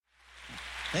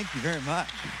Thank you very much.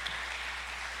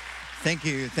 Thank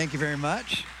you very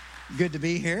much. Good to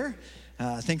be here.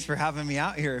 Thanks for having me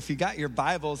out here. If you got your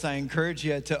Bibles, I encourage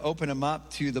you to open them up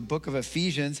to the book of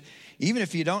Ephesians. Even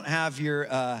if you don't have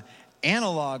your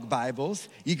analog Bibles,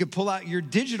 you could pull out your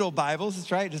digital Bibles.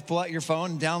 That's right. Just pull out your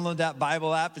phone and download that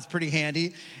Bible app. It's pretty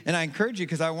handy. And I encourage you,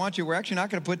 because we're actually not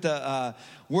going to put the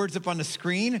words up on the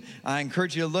screen. I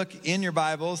encourage you to look in your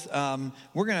Bibles.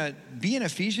 We're going to be in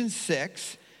Ephesians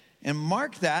 6 and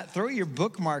mark that. Throw your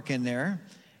bookmark in there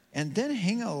and then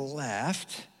hang a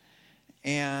left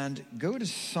and go to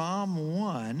Psalm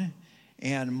 1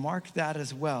 and mark that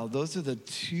as well. Those are the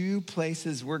two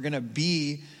places we're going to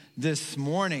be this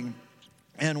morning.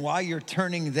 And while you're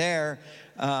turning there,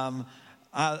 I'll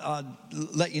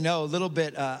let you know a little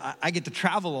bit. I get to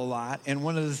travel a lot, and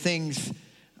one of the things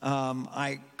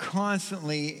I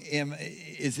constantly am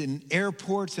is in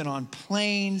airports and on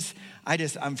planes.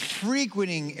 I'm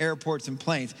frequenting airports and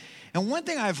planes. And one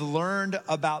thing I've learned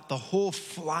about the whole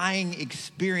flying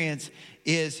experience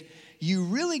is you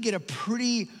really get a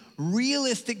pretty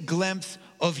realistic glimpse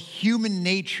of human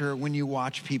nature when you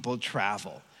watch people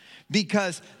travel.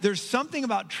 Because there's something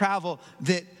about travel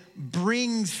that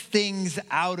brings things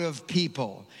out of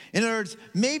people. In other words,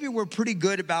 maybe we're pretty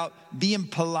good about being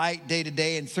polite day to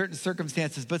day in certain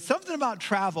circumstances, but something about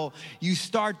travel, you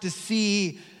start to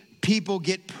see people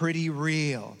get pretty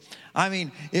real. I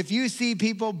mean, if you see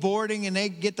people boarding and they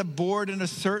get to board in a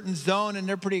certain zone and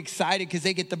they're pretty excited because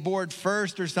they get to board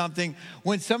first or something,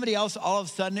 when somebody else all of a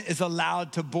sudden is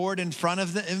allowed to board in front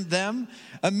of them,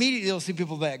 immediately you'll see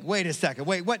people like, wait a second,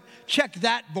 what? Check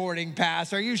that boarding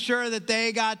pass. Are you sure that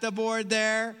they got the board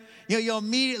there? You'll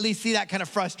immediately see that kind of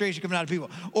frustration coming out of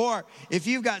people. Or if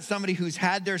you've got somebody who's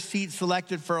had their seat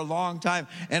selected for a long time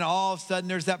and all of a sudden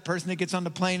there's that person that gets on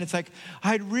the plane, it's like,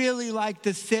 I'd really like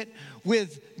to sit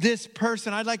with this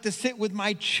person. I'd like to sit with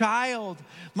my child.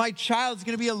 My child's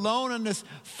going to be alone on this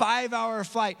 5-hour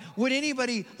flight. Would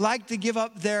anybody like to give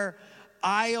up their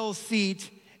aisle seat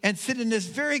and sit in this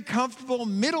very comfortable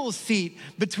middle seat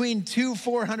between two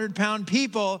 400-pound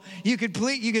people? You could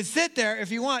sit there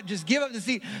if you want. Just give up the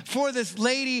seat for this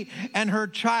lady and her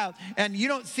child. And you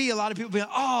don't see a lot of people being,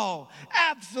 oh,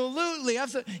 absolutely.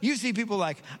 You see people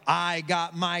like, I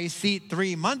got my seat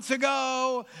 3 months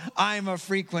ago. I'm a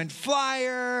frequent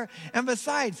flyer. And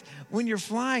besides, when you're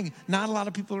flying, not a lot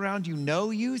of people around you know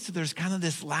you, so there's kind of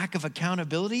this lack of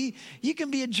accountability. You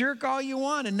can be a jerk all you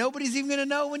want, and nobody's even going to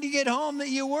know when you get home that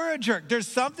you were a jerk. There's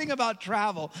something about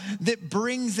travel that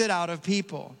brings it out of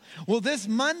people. Well, this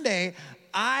Monday,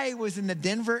 I was in the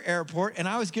Denver airport and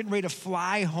I was getting ready to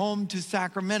fly home to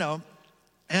Sacramento.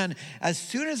 And as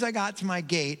soon as I got to my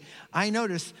gate, I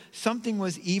noticed something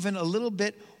was even a little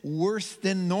bit worse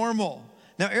than normal.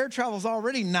 Now, air travel is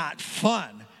already not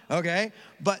fun, okay?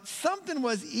 But something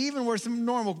was even worse than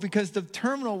normal because the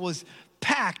terminal was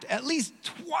packed at least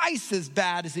twice as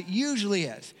bad as it usually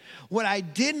is. What I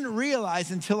didn't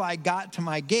realize until I got to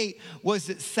my gate was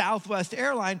that Southwest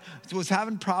Airlines was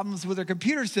having problems with their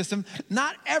computer system.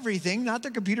 Not everything, not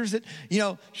their computers that,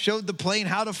 showed the plane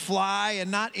how to fly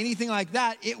and not anything like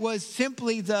that. It was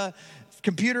simply the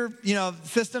computer,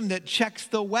 system that checks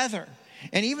the weather.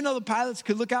 And even though the pilots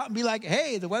could look out and be like,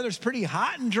 hey, the weather's pretty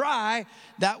hot and dry,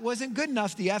 that wasn't good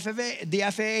enough. The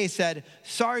FAA said,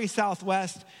 sorry,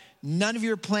 Southwest, none of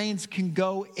your planes can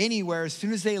go anywhere. As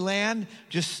soon as they land,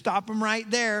 just stop them right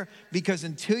there, because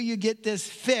until you get this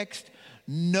fixed,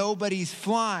 nobody's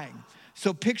flying.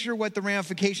 So picture what the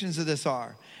ramifications of this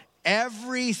are.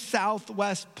 Every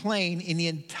Southwest plane in the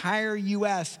entire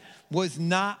U.S. was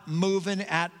not moving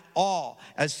at all.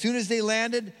 As soon as they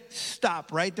landed,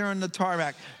 stop right there on the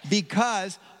tarmac,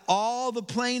 because all the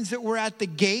planes that were at the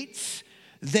gates,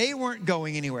 they weren't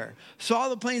going anywhere. So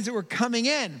all the planes that were coming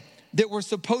in that were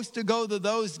supposed to go to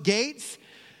those gates,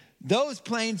 those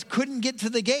planes couldn't get to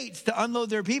the gates to unload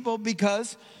their people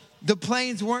because the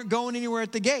planes weren't going anywhere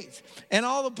at the gates. And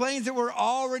all the planes that were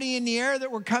already in the air that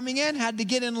were coming in had to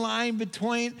get in line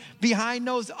behind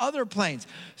those other planes.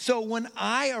 So when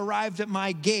I arrived at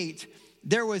my gate,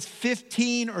 there was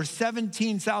 15 or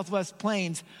 17 Southwest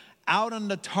planes out on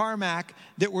the tarmac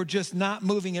that were just not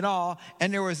moving at all.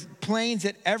 And there was planes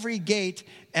at every gate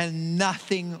and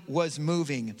nothing was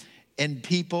moving. And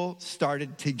people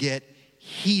started to get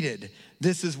heated.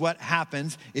 This is what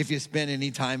happens if you spend any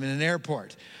time in an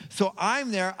airport. So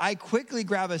I'm there. I quickly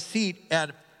grab a seat,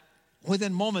 and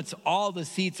within moments, all the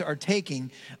seats are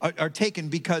taken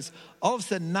because all of a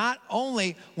sudden, not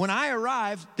only when I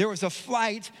arrived, there was a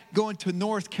flight going to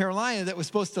North Carolina that was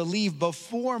supposed to leave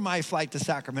before my flight to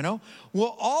Sacramento.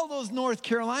 Well, all those North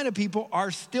Carolina people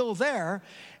are still there.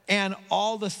 and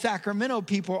all the Sacramento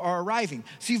people are arriving.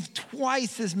 So you've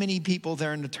twice as many people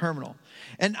there in the terminal.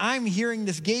 And I'm hearing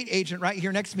this gate agent right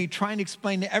here next to me trying to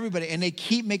explain to everybody, and they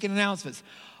keep making announcements.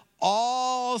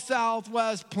 All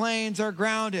Southwest planes are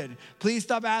grounded. Please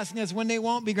stop asking us when they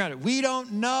won't be grounded. We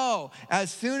don't know.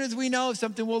 As soon as we know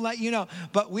something, we'll let you know.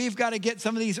 But we've got to get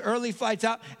some of these early flights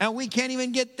out, and we can't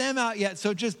even get them out yet.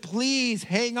 So just please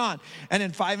hang on. And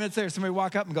then 5 minutes later, somebody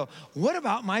walk up and go, what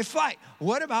about my flight?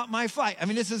 What about my flight? I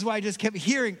mean, this is why I just kept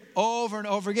hearing over and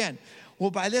over again. Well,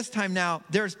 by this time now,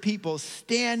 there's people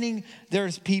standing,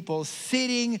 there's people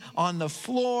sitting on the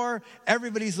floor.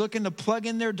 Everybody's looking to plug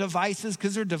in their devices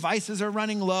because their devices are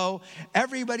running low.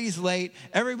 Everybody's late.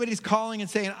 Everybody's calling and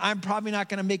saying, I'm probably not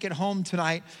going to make it home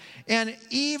tonight. And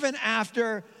even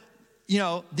after,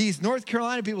 these North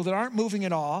Carolina people that aren't moving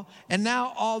at all, and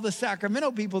now all the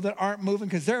Sacramento people that aren't moving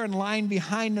because they're in line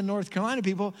behind the North Carolina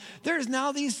people, there's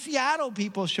now these Seattle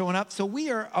people showing up. So we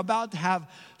are about to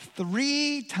have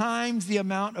 3 times the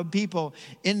amount of people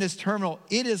in this terminal.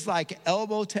 It is like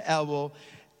elbow to elbow.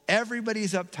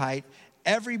 Everybody's uptight.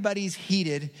 Everybody's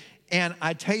heated. And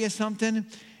I tell you something,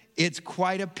 it's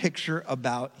quite a picture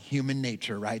about human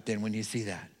nature right then when you see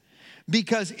that.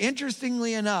 Because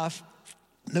interestingly enough,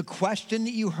 the question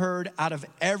that you heard out of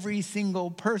every single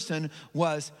person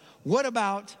was, what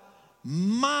about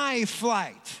my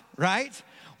flight, right?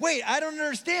 Wait, I don't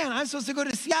understand. I'm supposed to go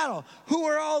to Seattle. Who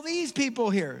are all these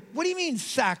people here? What do you mean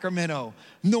Sacramento,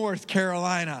 North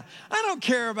Carolina? I don't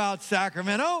care about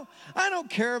Sacramento. I don't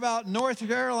care about North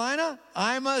Carolina.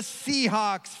 I'm a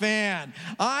Seahawks fan.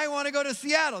 I want to go to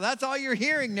Seattle. That's all you're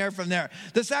hearing there from there.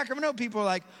 The Sacramento people are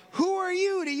like, who are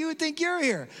you? Do you think you're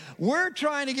here? We're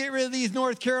trying to get rid of these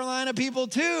North Carolina people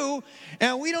too,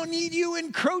 and we don't need you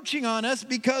encroaching on us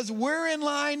because we're in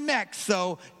line next.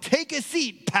 So take a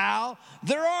seat, pal.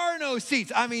 There are no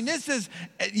seats. I mean, this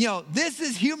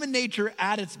is human nature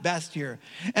at its best here.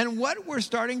 And what we're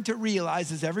starting to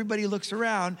realize as everybody looks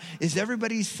around is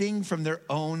everybody's seeing from their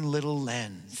own little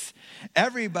lens.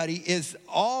 Everybody is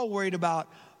all worried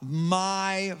about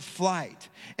my flight.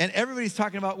 And everybody's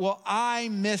talking about, well, I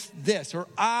missed this, or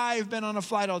I've been on a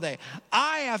flight all day.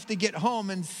 I have to get home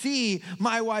and see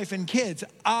my wife and kids.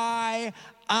 I.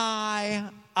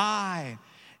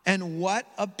 And what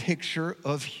a picture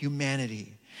of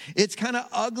humanity. It's kind of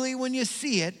ugly when you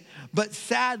see it, but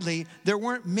sadly, there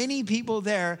weren't many people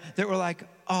there that were like,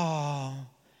 oh,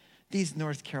 these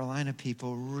North Carolina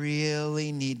people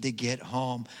really need to get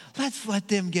home. Let's let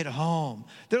them get home.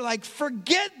 They're like,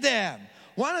 forget them.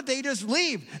 Why don't they just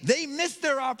leave? They missed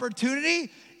their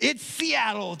opportunity. It's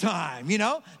Seattle time,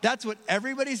 That's what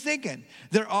everybody's thinking.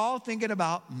 They're all thinking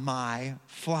about my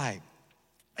flight.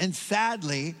 And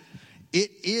sadly,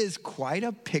 it is quite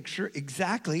a picture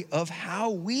exactly of how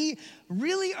we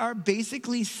really are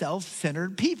basically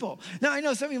self-centered people. Now, I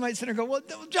know some of you might sit there and go, well,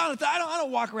 Jonathan, I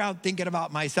don't walk around thinking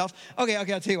about myself. Okay, I'll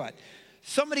tell you what.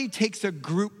 Somebody takes a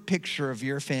group picture of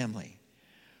your family.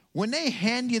 When they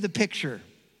hand you the picture,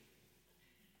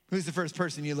 who's the first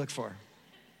person you look for?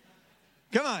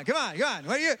 Come on.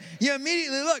 Well, you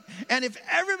immediately look. And if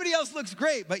everybody else looks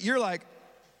great, but you're like,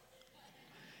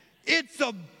 it's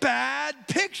a bad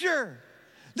picture.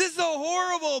 This is a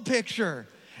horrible picture.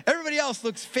 Everybody else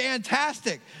looks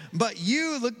fantastic, but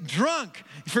you look drunk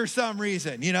for some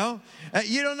reason, You don't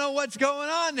know what's going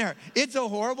on there. It's a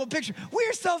horrible picture.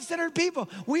 We're self-centered people.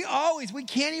 We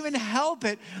can't even help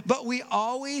it, but we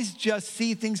always just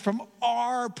see things from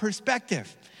our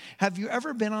perspective. Have you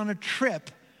ever been on a trip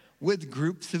with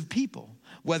groups of people?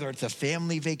 Whether it's a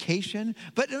family vacation,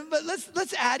 but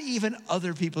let's add even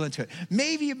other people into it.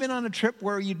 Maybe you've been on a trip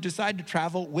where you decide to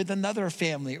travel with another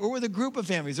family or with a group of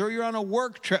families, or you're on a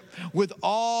work trip with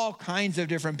all kinds of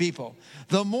different people.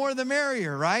 The more the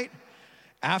merrier, right?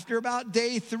 After about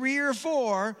day 3 or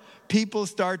 4, people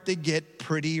start to get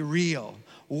pretty real.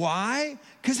 Why?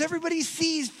 Because everybody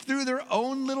sees through their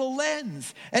own little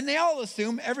lens, and they all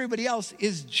assume everybody else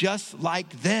is just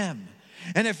like them.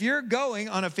 And if you're going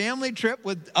on a family trip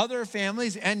with other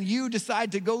families and you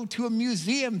decide to go to a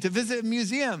museum, to visit a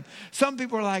museum, some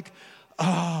people are like,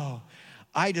 oh,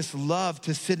 I just love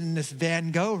to sit in this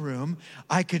Van Gogh room.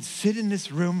 I could sit in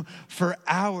this room for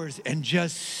hours and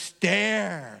just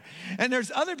stare. And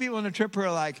there's other people on the trip who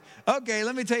are like, okay,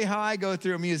 let me tell you how I go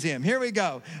through a museum. Here we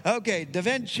go. Okay, Da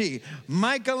Vinci,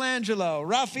 Michelangelo,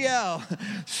 Raphael,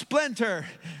 Splinter,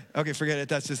 Okay, forget it.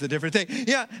 That's just a different thing.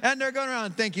 Yeah, and they're going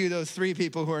around, thank you, those 3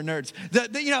 people who are nerds.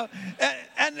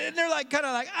 And they're like, kind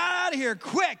of like, out of here,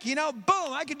 quick,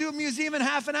 boom, I could do a museum in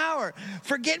half an hour.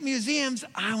 Forget museums,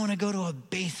 I want to go to a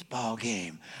baseball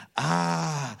game.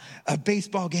 A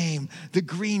baseball game, the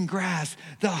green grass,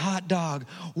 the hot dog,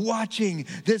 watching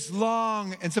this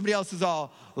long, and somebody else is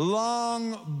all,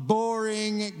 long,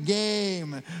 boring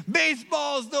game.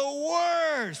 Baseball's the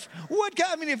worst.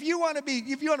 If you want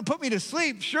to put me to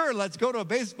sleep, sure, let's go to a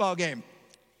baseball game.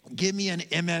 Give me an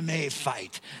MMA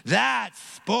fight. That's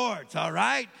sports, all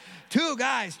right? 2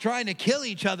 guys trying to kill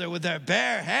each other with their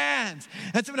bare hands.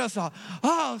 And someone else saw,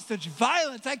 oh, such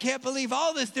violence. I can't believe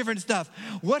all this different stuff.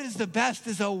 What is the best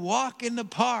is a walk in the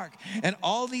park. And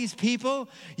all these people,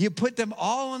 you put them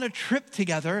all on a trip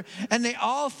together, and they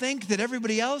all think that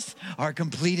everybody else are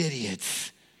complete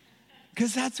idiots.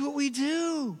 Because that's what we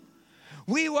do.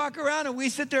 We walk around and we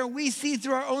sit there and we see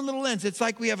through our own little lens. It's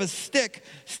like we have a stick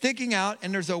sticking out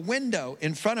and there's a window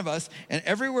in front of us, and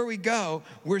everywhere we go,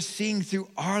 we're seeing through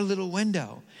our little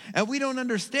window. And we don't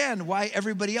understand why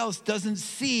everybody else doesn't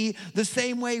see the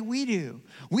same way we do.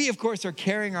 We, of course, are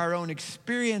carrying our own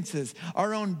experiences,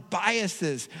 our own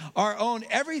biases,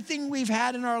 everything we've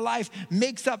had in our life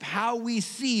makes up how we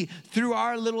see through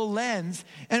our little lens.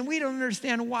 And we don't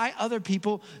understand why other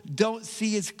people don't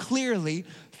see as clearly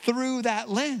through that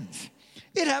lens.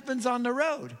 It happens on the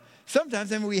road.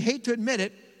 Sometimes, we hate to admit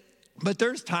it, but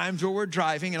there's times where we're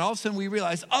driving and all of a sudden we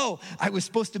realize, oh, I was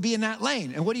supposed to be in that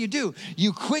lane. And what do?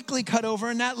 You quickly cut over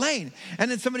in that lane.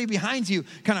 And then somebody behind you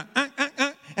kind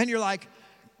of, and you're like,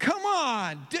 come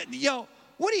on,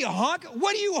 what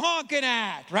are you honking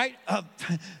at, right?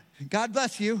 God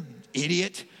bless you,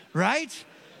 idiot, right?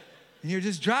 And you're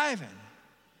just driving.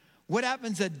 What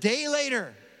happens a day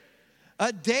later?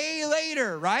 A day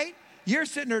later, right? You're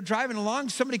sitting there driving along,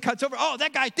 somebody cuts over. Oh,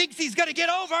 that guy thinks he's gonna get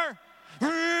over.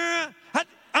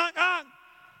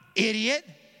 Idiot,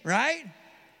 right?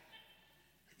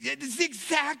 It's the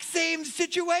exact same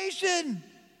situation.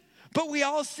 But we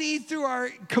all see through our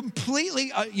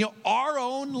completely, our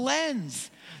own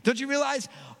lens. Don't you realize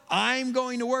I'm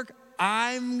going to work,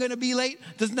 I'm gonna be late?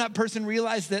 Doesn't that person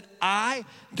realize that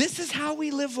this is how we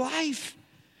live life?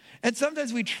 And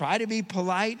sometimes we try to be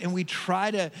polite and we try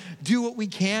to do what we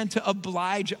can to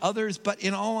oblige others, but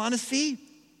in all honesty,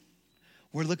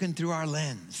 we're looking through our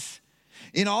lens.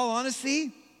 In all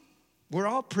honesty, we're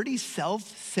all pretty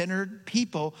self-centered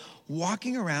people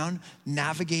walking around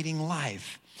navigating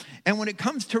life. And when it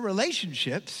comes to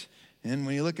relationships, and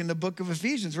when you look in the book of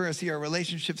Ephesians, we're going to see our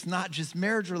relationships, not just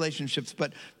marriage relationships,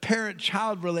 but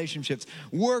parent-child relationships,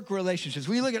 work relationships.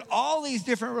 When you look at all these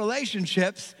different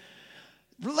relationships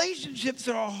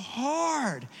are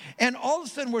hard. And all of a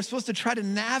sudden, we're supposed to try to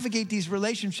navigate these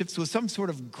relationships with some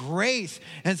sort of grace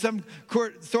and some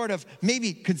sort of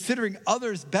maybe considering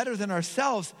others better than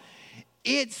ourselves.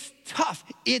 It's tough.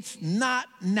 It's not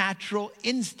natural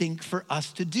instinct for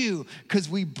us to do because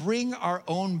we bring our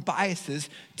own biases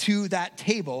to that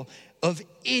table of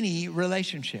any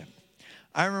relationship.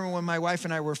 I remember when my wife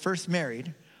and I were first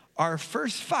married, our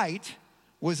first fight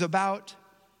was about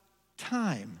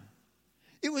time.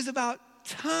 It was about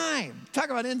time. Talk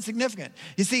about insignificant.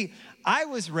 You see, I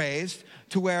was raised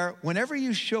to where whenever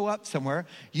you show up somewhere,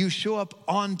 you show up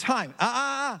on time.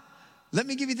 Let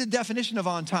me give you the definition of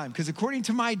on time, because according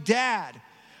to my dad,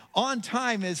 on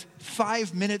time is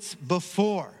 5 minutes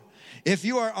before. If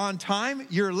you are on time,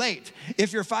 you're late.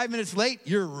 If you're 5 minutes late,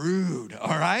 you're rude, all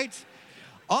right?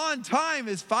 On time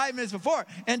is 5 minutes before.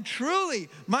 And truly,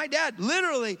 my dad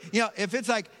literally, if it's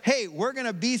like, hey, we're going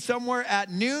to be somewhere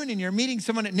at noon and you're meeting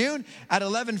someone at noon, at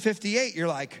 11:58, you're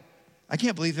like, I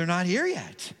can't believe they're not here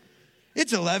yet.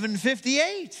 It's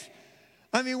 11:58.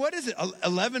 What is it,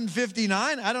 11:59?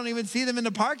 I don't even see them in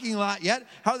the parking lot yet.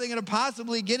 How are they going to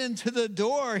possibly get into the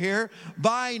door here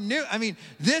by noon?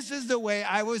 This is the way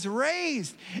I was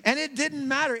raised. And it didn't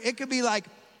matter. It could be like,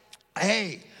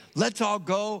 hey, let's all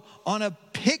go on a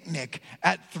picnic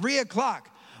at 3:00.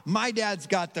 My dad's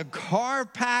got the car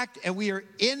packed and we are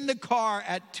in the car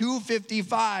at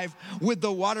 2:55 with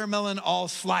the watermelon all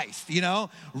sliced,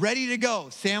 ready to go.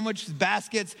 Sandwiches,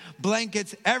 baskets,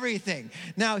 blankets, everything.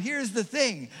 Now, here's the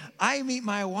thing. I meet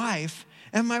my wife,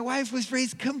 and my wife was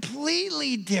raised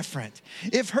completely different.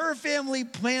 If her family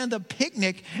planned a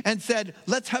picnic and said,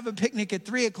 let's have a picnic at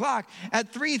 3:00,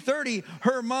 at 3:30,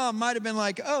 her mom might have been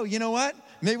like, oh, you know what?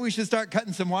 Maybe we should start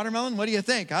cutting some watermelon. What do you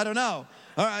think? I don't know.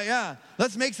 All right, yeah.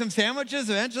 Let's make some sandwiches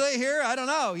eventually here. I don't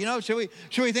know. Should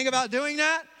we think about doing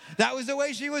that? That was the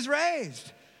way she was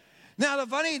raised. Now, the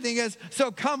funny thing is,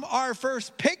 so come our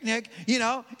first picnic,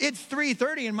 it's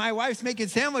 3:30 and my wife's making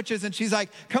sandwiches and she's like,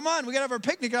 come on, we gotta have our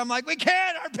picnic. And I'm like, we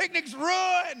can't, our picnic's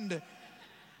ruined.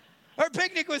 Our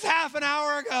picnic was half an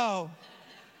hour ago.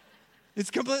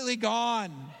 It's completely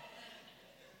gone.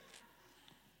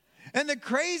 And the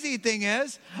crazy thing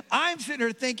is, I'm sitting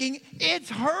here thinking, it's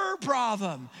her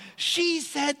problem. She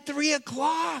said 3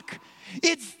 o'clock.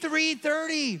 It's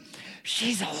 3:30.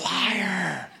 She's a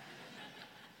liar.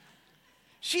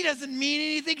 She doesn't mean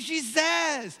anything she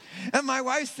says. And my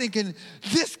wife's thinking,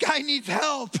 this guy needs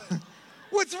help.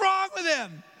 What's wrong with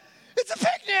him? It's a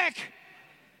picnic.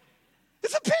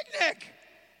 It's a picnic.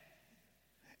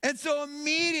 And so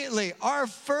immediately, our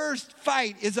first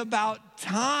fight is about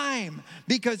time,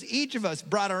 because each of us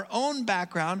brought our own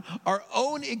background, our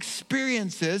own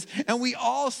experiences, and we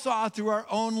all saw through our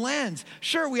own lens.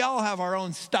 Sure, we all have our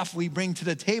own stuff we bring to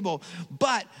the table,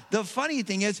 but the funny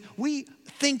thing is, we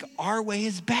think our way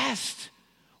is best.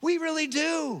 We really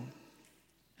do.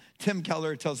 Tim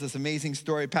Keller tells this amazing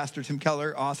story. Pastor Tim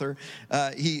Keller, author,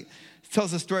 he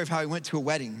tells the story of how he went to a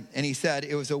wedding. And he said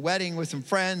it was a wedding with some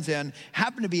friends and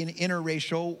happened to be an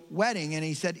interracial wedding. And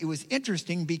he said it was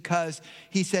interesting because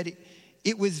he said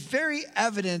it was very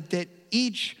evident that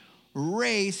each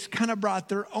race kind of brought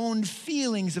their own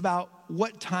feelings about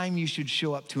what time you should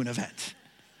show up to an event.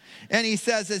 And he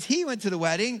says as he went to the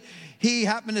wedding, he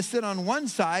happened to sit on one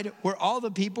side where all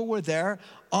the people were there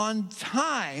on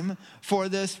time for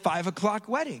this 5 o'clock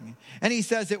wedding. And he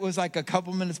says it was like a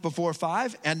couple minutes before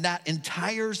 5, and that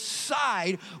entire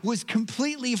side was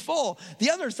completely full. The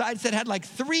other side said had like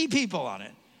 3 people on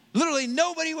it. Literally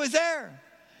nobody was there.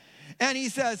 And he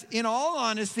says, in all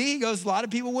honesty, he goes, a lot of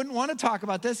people wouldn't want to talk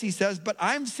about this. He says, but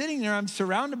I'm sitting there, I'm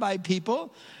surrounded by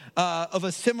people of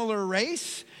a similar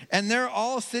race, and they're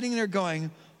all sitting there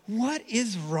going, what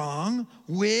is wrong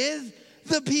with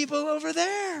the people over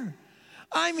there?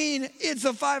 I mean, it's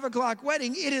a 5 o'clock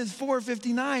wedding. It is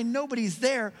 4:59. Nobody's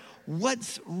there.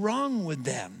 What's wrong with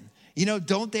them?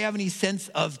 Don't they have any sense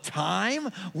of time?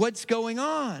 What's going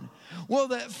on? Well,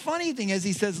 the funny thing is,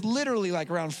 he says literally like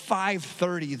around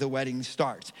 5:30 the wedding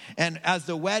starts. And as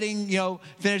the wedding,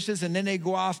 finishes and then they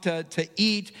go off to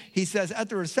eat, he says at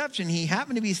the reception, he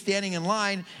happened to be standing in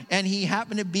line and he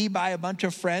happened to be by a bunch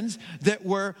of friends that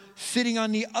were sitting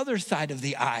on the other side of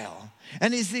the aisle.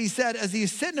 And as he said, as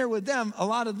he's sitting there with them, a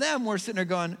lot of them were sitting there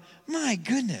going, my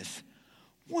goodness,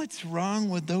 what's wrong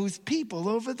with those people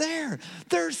over there?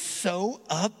 They're so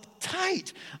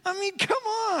uptight. I mean, come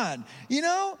on.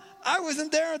 I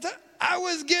wasn't there. I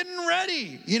was getting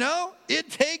ready.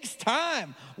 It takes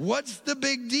time. What's the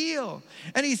big deal?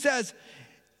 And he says,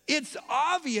 it's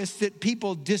obvious that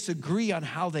people disagree on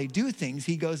how they do things.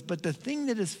 He goes, but the thing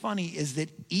that is funny is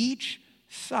that each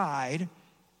side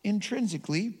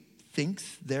intrinsically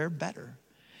thinks they're better.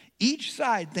 Each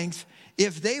side thinks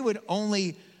if they would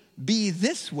only be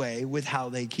this way with how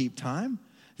they keep time,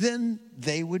 then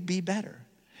they would be better.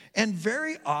 And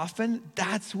very often,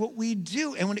 that's what we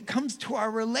do. And when it comes to our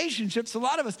relationships, a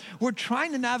lot of us, we're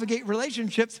trying to navigate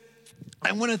relationships.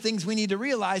 And one of the things we need to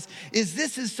realize is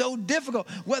this is so difficult,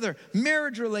 whether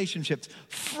marriage relationships,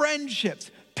 friendships,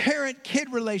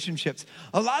 parent-kid relationships.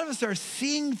 A lot of us are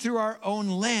seeing through our own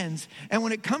lens. And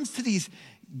when it comes to these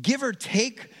give or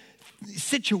take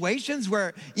situations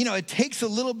where, it takes a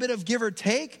little bit of give or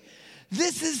take,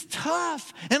 this is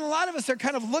tough. And a lot of us are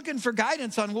kind of looking for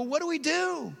guidance on, well, what do we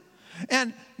do?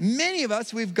 And many of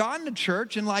us, we've gone to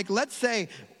church and let's say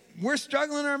we're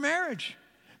struggling in our marriage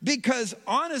because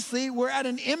honestly, we're at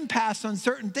an impasse on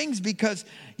certain things because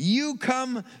you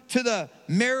come to the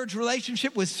marriage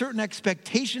relationship with certain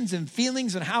expectations and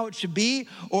feelings on how it should be,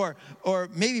 or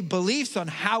maybe beliefs on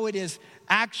how it is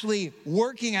actually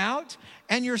working out,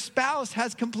 and your spouse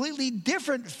has completely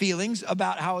different feelings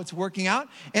about how it's working out,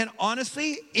 and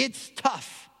honestly, it's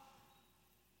tough.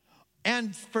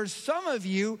 And for some of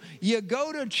you, you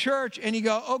go to church and you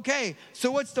go, okay,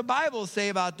 so what's the Bible say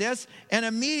about this? And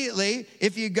immediately,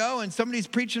 if you go and somebody's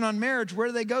preaching on marriage, where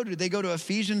do they go to? They go to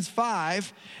Ephesians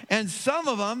 5. And some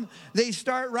of them, they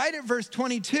start right at verse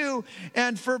 22.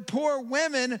 And for poor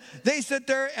women, they sit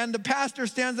there and the pastor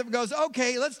stands up and goes,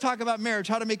 okay, let's talk about marriage,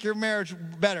 how to make your marriage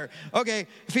better. Okay,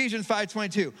 Ephesians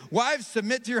 5:22. Wives,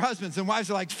 submit to your husbands. And wives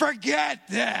are like, forget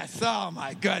this. Oh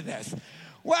my goodness.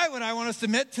 Why would I want to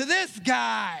submit to this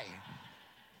guy?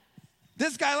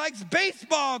 This guy likes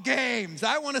baseball games.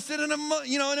 I want to sit in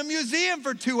a museum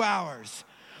for 2 hours.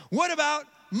 What about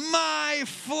my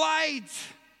flight?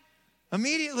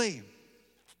 Immediately,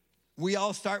 we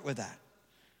all start with that.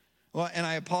 Well, and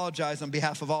I apologize on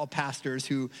behalf of all pastors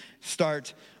who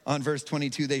start on verse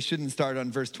 22. They shouldn't start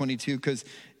on verse 22 because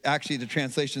actually the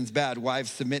translation's bad.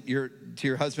 Wives, submit to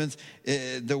your husbands.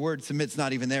 The word submit's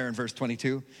not even there in verse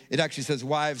 22. It actually says,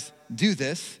 wives, do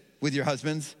this with your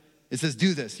husbands. It says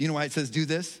do this. You know why it says do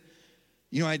this?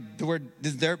 You know why the word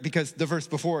is there? Because the verse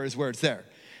before is where it's there.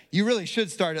 You really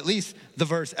should start at least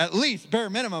bare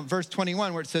minimum, verse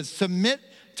 21, where it says submit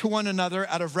to one another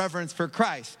out of reverence for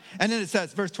Christ. And then it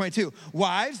says, verse 22,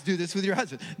 wives, do this with your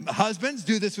husbands. Husbands,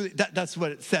 do this with, that's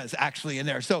what it says actually in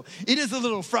there. So it is a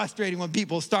little frustrating when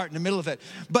people start in the middle of it.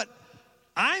 But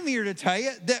I'm here to tell you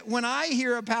that when I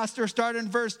hear a pastor start in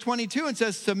verse 22 and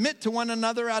says, submit to one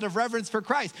another out of reverence for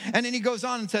Christ. And then he goes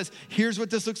on and says, here's what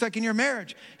this looks like in your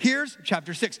marriage. Here's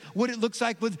chapter 6, what it looks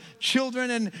like with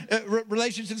children and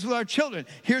relationships with our children.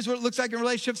 Here's what it looks like in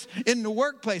relationships in the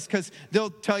workplace, because they'll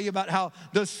tell you about how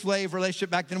the slave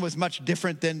relationship back then was much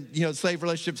different than, slave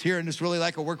relationships here, and it's really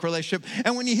like a work relationship.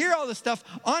 And when you hear all this stuff,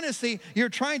 honestly, you're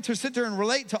trying to sit there and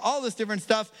relate to all this different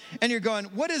stuff, and you're going,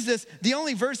 what is this? The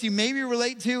only verse you maybe relate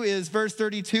to is verse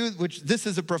 32, which this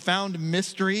is a profound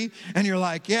mystery. And you're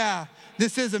like, yeah,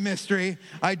 this is a mystery.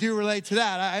 I do relate to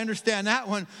that. I understand that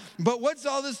one. But what's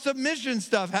all this submission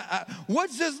stuff?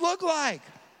 What's this look like?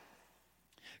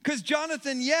 Because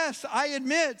Jonathan, yes, I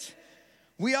admit,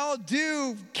 we all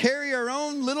do carry our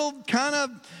own little kind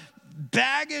of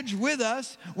baggage with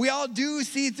us. We all do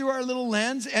see through our little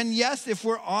lens. And yes, if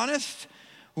we're honest,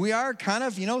 we are kind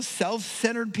of,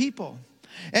 self-centered people.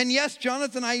 And yes,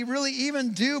 Jonathan, I really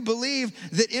even do believe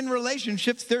that in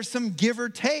relationships, there's some give or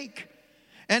take.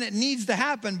 And it needs to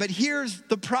happen. But here's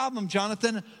the problem,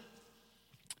 Jonathan.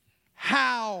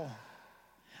 How?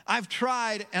 I've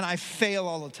tried and I fail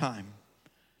all the time.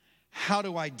 How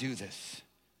do I do this?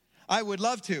 I would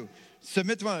love to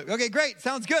submit to one. Okay, great.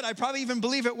 Sounds good. I probably even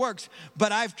believe it works.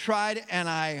 But I've tried and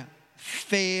I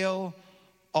fail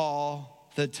all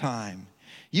the time.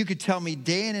 You could tell me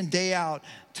day in and day out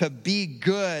to be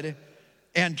good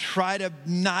and try to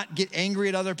not get angry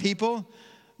at other people,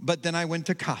 but then I went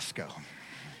to Costco.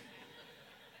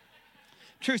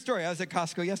 True story, I was at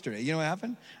Costco yesterday. You know what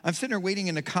happened? I'm sitting there waiting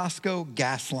in the Costco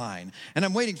gas line. And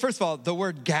I'm waiting, first of all, the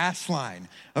word gas line,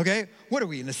 okay? What are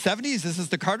we, in the 70s? This is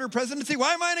the Carter presidency?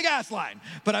 Why am I in a gas line?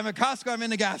 But I'm at Costco, I'm in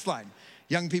the gas line.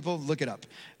 Young people, look it up.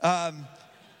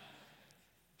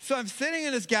 So I'm sitting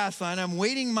in this gas line, I'm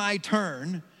waiting my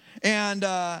turn, and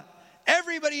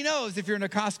everybody knows if you're in a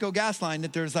Costco gas line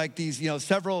that there's like these,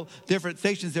 several different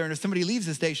stations there, and if somebody leaves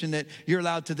the station that you're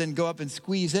allowed to then go up and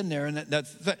squeeze in there, and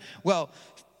well,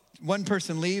 one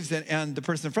person leaves and the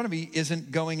person in front of me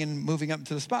isn't going and moving up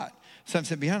to the spot. So I'm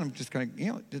sitting behind him just kind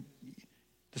of, the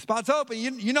spot's open,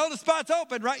 the spot's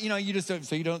open, right? You just,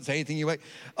 so you don't say anything, you wait.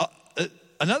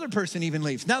 Another person even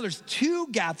leaves. Now there's 2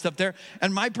 gaps up there,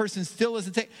 and my person still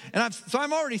isn't taking. And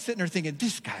I'm already sitting there thinking,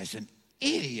 this guy's an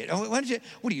idiot.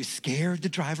 What are you scared to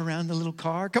drive around the little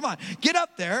car? Come on, get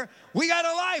up there. We got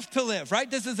a life to live, right?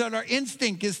 This is what our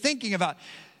instinct is thinking about.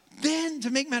 Then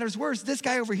to make matters worse, this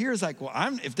guy over here is like, well,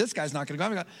 if this guy's not going to go,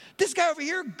 I'm going to go. This guy over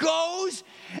here goes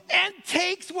and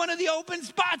takes one of the open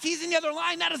spots. He's in the other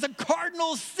line. That is a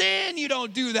cardinal sin. You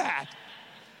don't do that.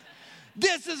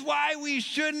 This is why we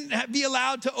shouldn't be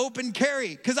allowed to open carry,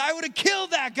 because I would have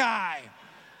killed that guy.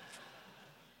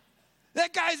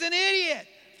 That guy's an idiot.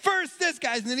 First this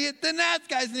guy's an idiot, then that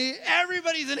guy's an idiot.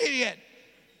 Everybody's an idiot.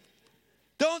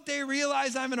 Don't they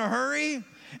realize I'm in a hurry?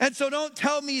 And so don't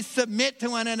tell me submit to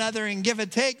one another and give and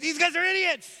take. These guys are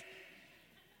idiots.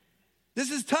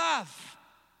 This is tough.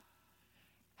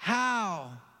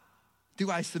 How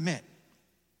do I submit?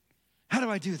 How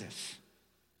do I do this?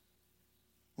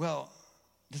 Well,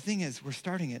 the thing is, we're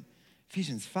starting at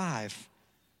Ephesians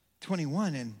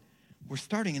 5:21, and we're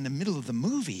starting in the middle of the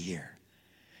movie here.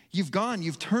 You've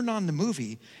turned on the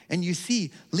movie, and you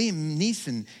see Liam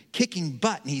Neeson kicking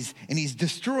butt, and he's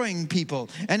destroying people.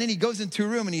 And then he goes into a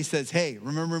room and he says, hey,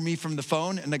 remember me from the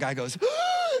phone? And the guy goes,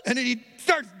 and then he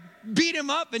starts beat him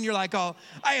up, and you're like, oh,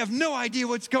 I have no idea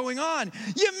what's going on.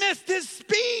 You missed his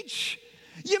speech.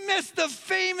 You missed the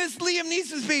famous Liam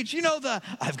Neeson speech.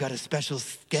 I've got a special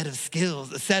set of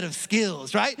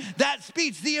skills, right? That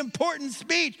speech, the important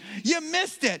speech. You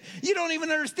missed it. You don't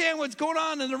even understand what's going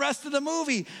on in the rest of the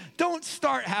movie. Don't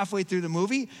start halfway through the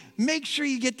movie. Make sure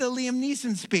you get the Liam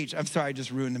Neeson speech. I'm sorry, I just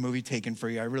ruined the movie Taken for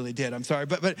you. I really did. I'm sorry.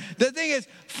 But the thing is,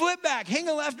 flip back, hang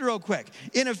a left real quick.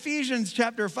 In Ephesians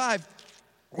chapter 5,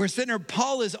 we're sitting there,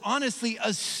 Paul is honestly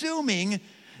assuming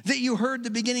that you heard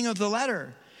the beginning of the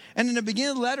letter. And in the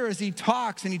beginning of the letter, as he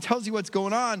talks and he tells you what's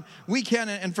going on, we can,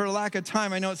 and for lack of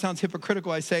time, I know it sounds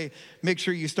hypocritical, I say, make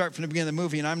sure you start from the beginning of the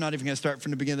movie, and I'm not even going to start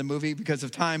from the beginning of the movie because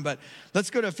of time, but let's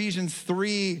go to Ephesians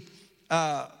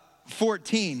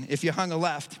 3:14, if you hung a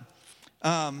left.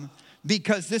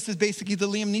 because this is basically the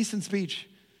Liam Neeson speech.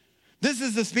 This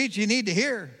is the speech you need to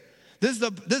hear. This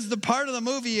is the part of the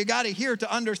movie you got to hear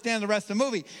to understand the rest of the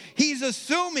movie. He's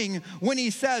assuming when he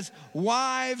says,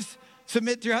 wives,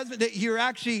 submit to your husband, that you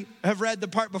actually have read the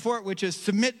part before it, which is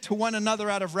submit to one another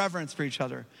out of reverence for each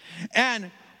other. And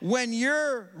when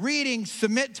you're reading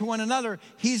submit to one another,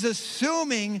 he's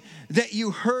assuming that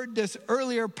you heard this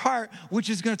earlier part,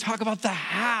 which is going to talk about the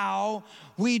how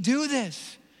we do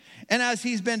this. And as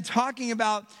he's been talking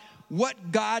about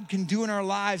what God can do in our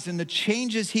lives and the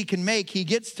changes he can make, he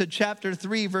gets to chapter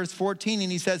 3, verse 14, and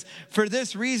he says, for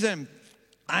this reason,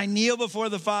 I kneel before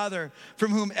the Father,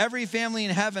 from whom every family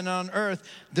in heaven and on earth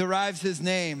derives his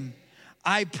name.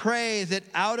 I pray that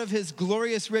out of his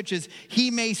glorious riches,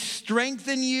 he may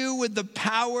strengthen you with the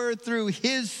power through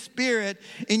his Spirit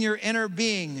in your inner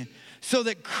being, so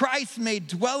that Christ may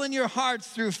dwell in your hearts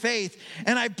through faith.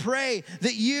 And I pray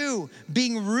that you,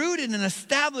 being rooted and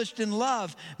established in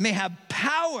love, may have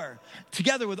power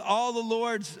together with all the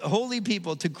Lord's holy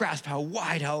people to grasp how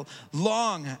wide, how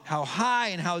long, how high,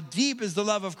 and how deep is the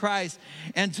love of Christ,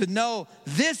 and to know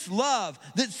this love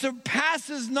that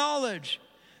surpasses knowledge,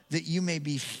 that you may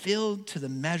be filled to the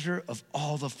measure of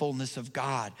all the fullness of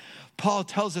God. Paul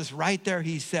tells us right there,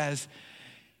 he says,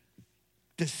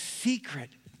 the secret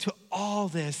to all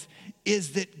this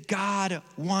is that God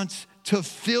wants to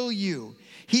fill you.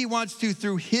 He wants to,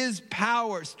 through his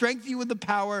power, strengthen you with the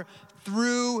power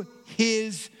through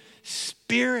his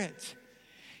Spirit.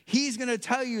 He's going to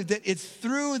tell you that it's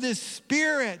through this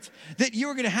Spirit that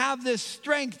you're going to have this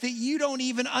strength that you don't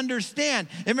even understand.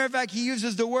 As a matter of fact, he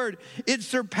uses the word, it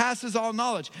surpasses all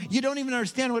knowledge. You don't even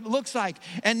understand what it looks like.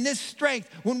 And this strength,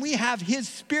 when we have his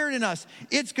Spirit in us,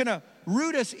 it's going to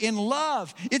root us in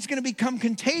love. It's going to become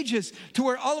contagious to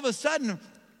where all of a sudden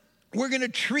we're going to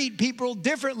treat people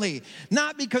differently.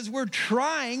 Not because we're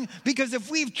trying, because if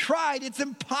we've tried, it's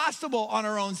impossible on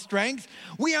our own strength.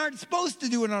 We aren't supposed to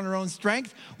do it on our own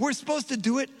strength. We're supposed to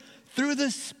do it through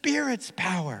the Spirit's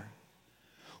power.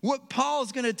 What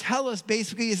Paul's going to tell us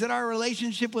basically is that our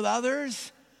relationship with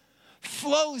others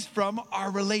flows from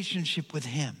our relationship with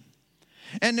him.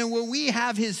 And then when we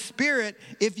have his Spirit,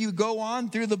 if you go on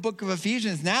through the book of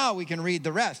Ephesians, now we can read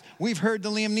the rest. We've heard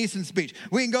the Liam Neeson speech.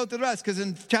 We can go through the rest because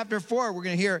in chapter 4, we're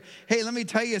going to hear, hey, let me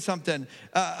tell you something.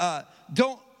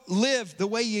 Don't live the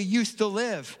way you used to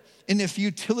live in the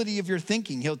futility of your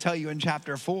thinking, he'll tell you in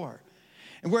chapter 4.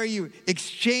 And where you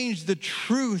exchange the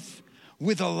truth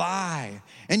with a lie.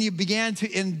 And you began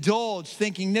to indulge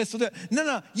thinking this will do it.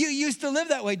 No, you used to live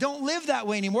that way. Don't live that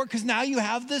way anymore because now you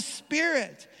have the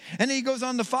Spirit. And then he goes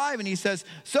on to 5 and he says,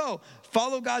 so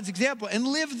follow God's example and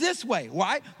live this way.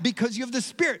 Why? Because you have the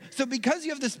Spirit. So because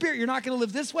you have the Spirit, you're not going to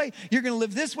live this way. You're going to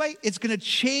live this way. It's going to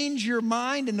change your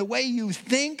mind and the way you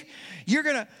think. You're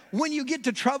going to, when you get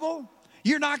to trouble,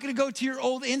 you're not going to go to your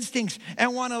old instincts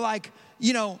and want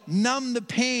to numb the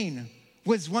pain.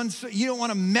 You don't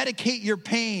want to medicate your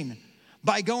pain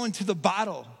by going to the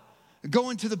bottle,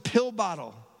 going to the pill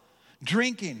bottle,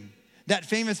 drinking. That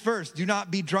famous verse, do not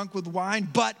be drunk with wine,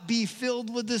 but be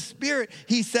filled with the Spirit,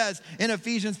 he says in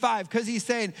Ephesians 5, because he's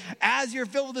saying, as you're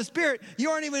filled with the Spirit,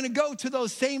 you aren't even going to go to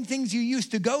those same things you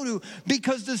used to go to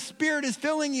because the Spirit is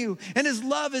filling you and his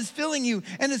love is filling you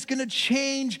and it's going to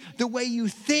change the way you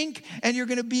think and you're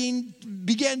going to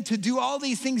begin to do all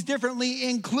these things differently,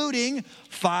 including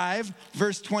 5,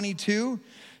 verse 22,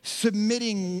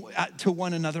 submitting to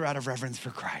one another out of reverence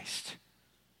for Christ.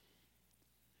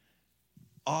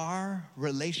 Our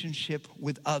relationship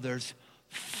with others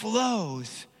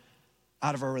flows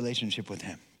out of our relationship with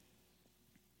him.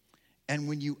 And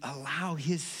when you allow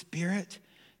his Spirit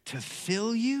to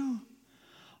fill you,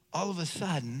 all of a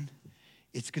sudden,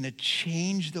 it's going to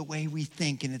change the way we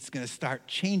think, and it's going to start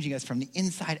changing us from the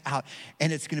inside out,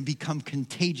 and it's going to become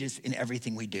contagious in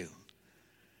everything we do.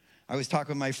 I was talking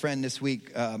with my friend this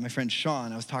week, my friend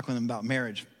Sean. I was talking with him about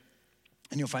marriage.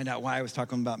 And you'll find out why I was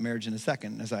talking about marriage in a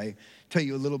second as I tell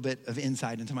you a little bit of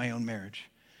insight into my own marriage.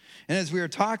 And as we were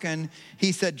talking,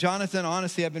 he said, Jonathan,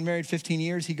 honestly, I've been married 15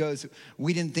 years. He goes,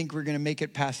 we didn't think we were going to make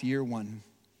it past year 1.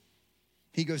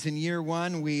 He goes, in year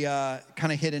 1, we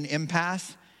kind of hit an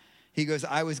impasse. He goes,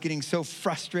 I was getting so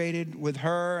frustrated with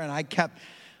her, and I kept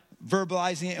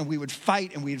verbalizing it, and we would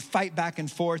fight back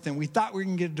and forth, and we thought we were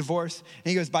going to get a divorce. And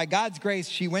he goes, by God's grace,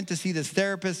 she went to see this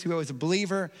therapist who was a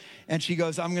believer, and she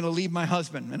goes, I'm going to leave my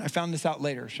husband. And I found this out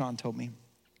later, Sean told me.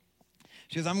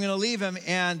 She goes, I'm going to leave him,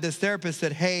 and this therapist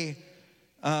said, hey,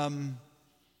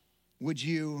 would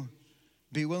you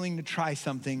be willing to try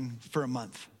something for a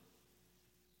month?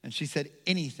 And she said,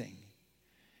 anything.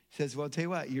 He says, well, I'll tell you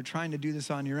what, you're trying to do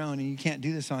this on your own, and you can't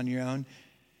do this on your own.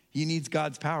 You need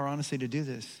God's power, honestly, to do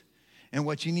this. And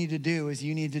what you need to do is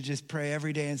you need to just pray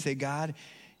every day and say, God,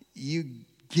 you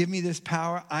give me this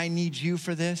power. I need you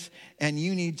for this. And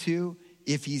you need to,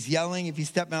 if he's yelling, if he's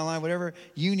stepping out of line, whatever,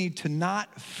 you need to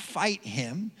not fight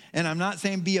him. And I'm not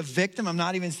saying be a victim. I'm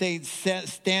not even saying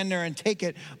stand there and take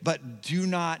it, but do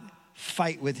not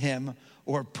fight with him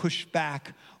or push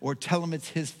back or tell him it's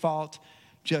his fault.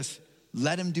 Just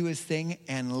let him do his thing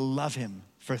and love him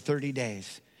for 30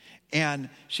 days. And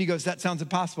she goes, that sounds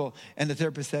impossible. And the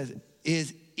therapist says,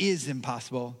 is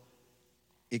impossible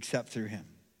except through him.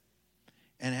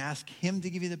 And ask him to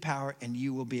give you the power and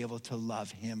you will be able to love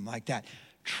him like that.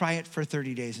 Try it for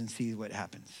 30 days and see what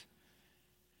happens.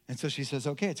 And so she says,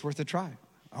 okay, it's worth a try.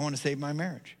 I want to save my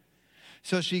marriage.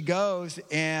 So she goes,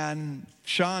 and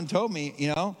Sean told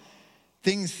me,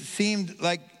 things seemed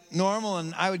like normal,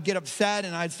 and I would get upset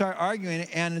and I'd start arguing.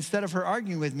 And instead of her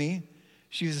arguing with me,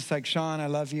 she was just like, Sean, I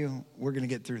love you. We're going to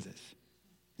get through this.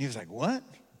 And he was like, what?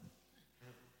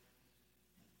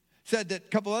 Said that a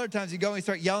couple other times he'd go and he'd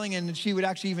start yelling, and she would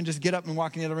actually even just get up and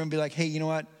walk in the other room and be like, hey, you know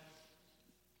what?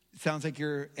 It sounds like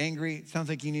you're angry. It sounds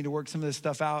like you need to work some of this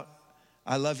stuff out.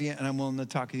 I love you, and I'm willing to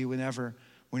talk with you whenever,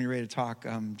 when you're ready to talk.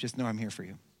 Just know I'm here for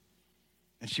you.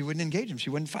 And she wouldn't engage him. She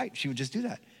wouldn't fight. She would just do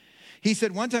that. He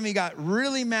said one time he got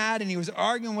really mad and he was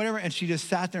arguing, whatever, and she just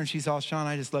sat there and she's all, Sean,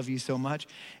 I just love you so much.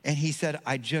 And he said,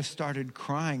 I just started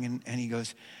crying. And he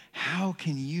goes, how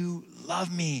can you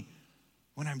love me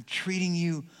when I'm treating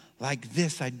you like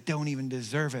this? I don't even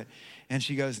deserve it. And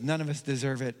she goes, none of us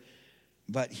deserve it,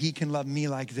 but he can love me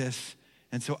like this,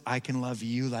 and so I can love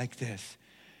you like this.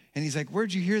 And he's like,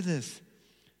 where'd you hear this?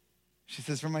 She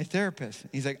says, from my therapist.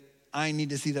 He's like, I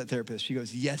need to see that therapist. She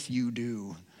goes, yes, you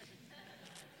do.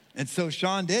 And so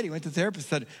Sean did. He went to the therapist,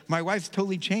 said, my wife's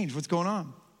totally changed. What's going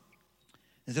on?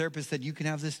 The therapist said, you can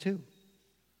have this too.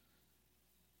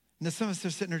 And some of us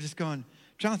are sitting there just going,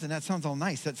 Jonathan, that sounds all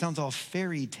nice. That sounds all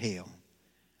fairy tale.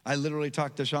 I literally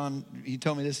talked to Sean. He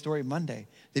told me this story Monday.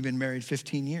 They've been married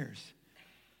 15 years.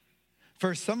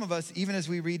 For some of us, even as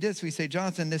we read this, we say,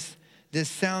 Jonathan, this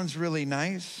sounds really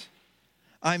nice.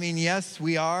 I mean, yes,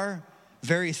 we are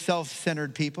very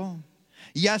self-centered people.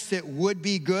 Yes, it would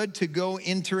be good to go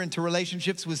enter into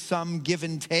relationships with some give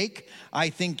and take. I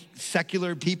think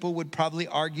secular people would probably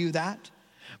argue that.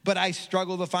 But I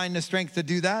struggle to find the strength to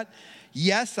do that.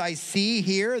 Yes, I see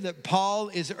here that Paul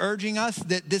is urging us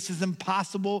that this is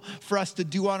impossible for us to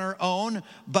do on our own,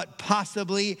 but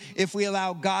possibly if we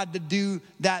allow God to do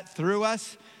that through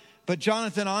us. But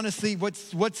Jonathan, honestly,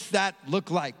 what's that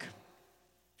look like?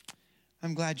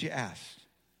 I'm glad you asked.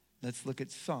 Let's look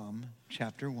at Psalm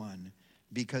chapter 1,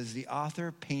 because the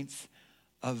author paints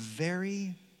a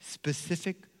very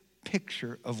specific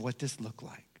picture of what this looks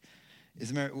like.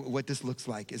 What this looks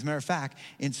like. As a matter of fact,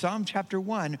 in Psalm chapter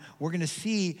 1, we're going to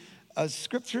see a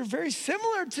scripture very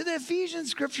similar to the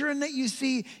Ephesians scripture, in that you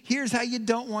see, here's how you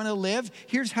don't want to live,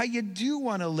 here's how you do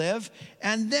want to live,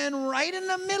 and then right in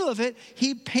the middle of it,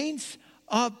 he paints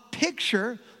a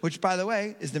picture, which, by the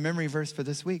way, is the memory verse for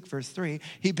this week, verse 3.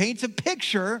 He paints a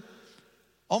picture,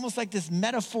 almost like this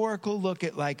metaphorical look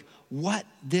at like what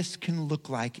this can look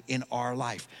like in our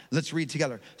life. Let's read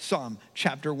together. Psalm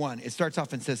chapter 1. It starts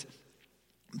off and says,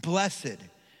 blessed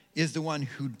is the one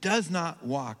who does not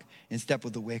walk in step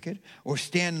with the wicked, or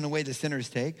stand in the way the sinners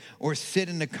take, or sit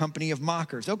in the company of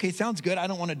mockers. Okay, sounds good. I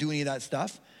don't want to do any of that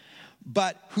stuff.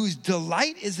 But whose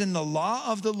delight is in the law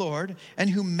of the Lord, and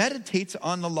who meditates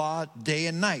on the law day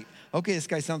and night. Okay, this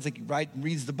guy sounds like he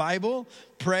reads the Bible,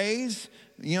 prays,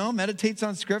 meditates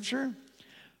on scripture.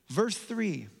 Verse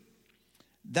 3,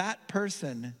 that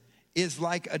person is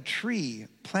like a tree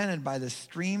planted by the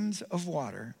streams of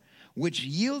water, which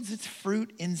yields its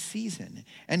fruit in season,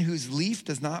 and whose leaf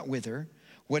does not wither.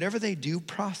 Whatever they do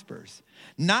prospers.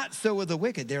 Not so with the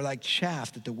wicked. They're like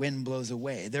chaff that the wind blows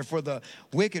away. Therefore the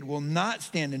wicked will not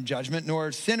stand in judgment,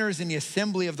 nor sinners in the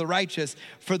assembly of the righteous.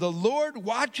 For the Lord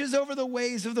watches over the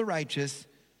ways of the righteous,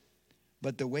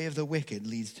 but the way of the wicked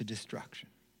leads to destruction.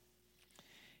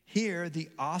 Here, the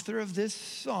author of this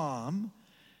psalm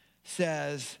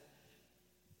says,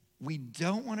 we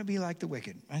don't want to be like the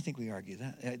wicked. I think we argue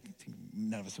that. I think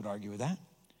none of us would argue with that.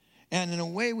 And in a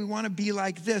way, we want to be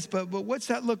like this, but what's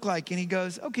that look like? And he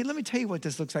goes, okay, let me tell you what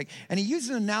this looks like. And he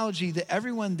uses an analogy that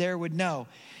everyone there would know.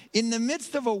 In the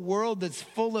midst of a world that's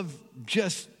full of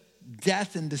just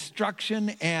death and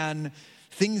destruction and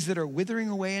things that are withering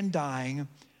away and dying,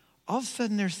 all of a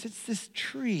sudden there sits this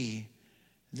tree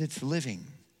that's living.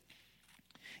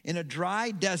 In a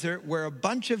dry desert where a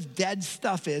bunch of dead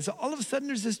stuff is, all of a sudden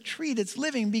there's this tree that's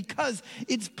living because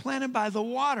it's planted by the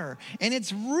water. And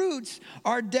its roots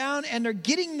are down and they're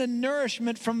getting the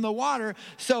nourishment from the water.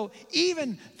 So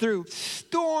even through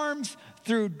storms,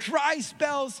 through dry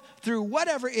spells, through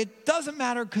whatever, it doesn't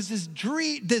matter because this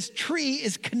tree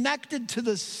is connected to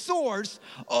the source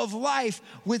of life,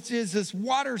 which is this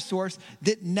water source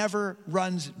that never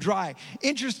runs dry.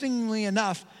 Interestingly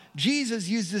enough, Jesus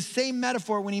used the same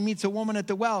metaphor when he meets a woman at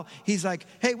the well. He's like,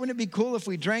 hey, wouldn't it be cool if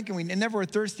we drank and we never were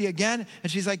thirsty again?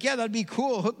 And she's like, yeah, that'd be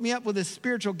cool. Hook me up with this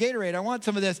spiritual Gatorade. I want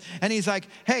some of this. And he's like,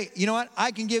 hey, you know what?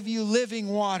 I can give you living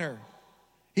water.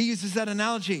 He uses that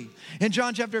analogy. In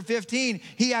John chapter 15,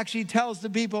 he actually tells the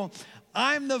people,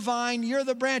 I'm the vine, you're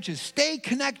the branches. Stay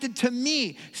connected to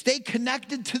me. Stay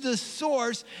connected to the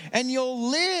source and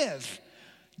you'll live.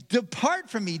 Depart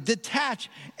from me, detach,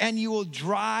 and you will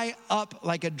dry up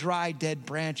like a dry, dead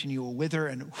branch, and you will wither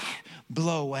and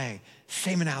blow away.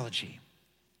 Same analogy.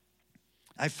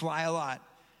 I fly a lot,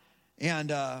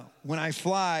 and when I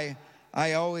fly,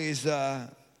 I always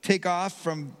take off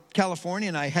from California,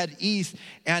 and I head east,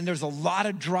 and there's a lot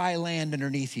of dry land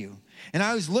underneath you. And I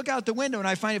always look out the window, and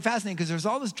I find it fascinating because there's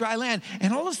all this dry land,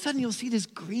 and all of a sudden you'll see this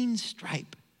green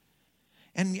stripe.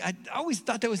 And I always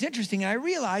thought that was interesting. And I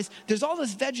realized there's all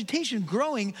this vegetation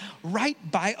growing right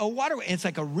by a waterway. And it's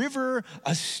like a river,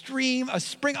 a stream, a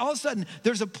spring. All of a sudden,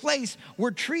 there's a place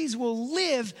where trees will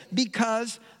live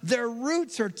because their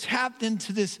roots are tapped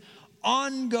into this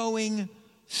ongoing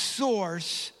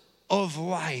source of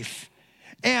life.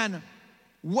 And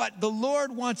what the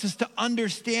Lord wants us to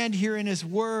understand here in his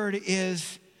word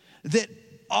is that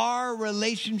our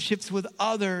relationships with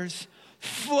others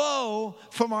flow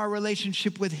from our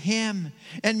relationship with him.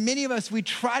 And many of us, we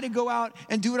try to go out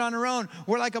and do it on our own.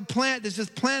 We're like a plant that's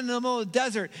just planted in the middle of the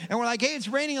desert. And we're like, hey, it's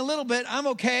raining a little bit. I'm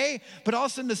okay. But all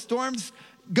of a sudden the storms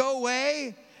go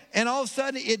away. And all of a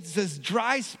sudden it's this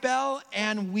dry spell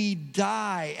and we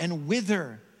die and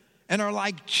wither and are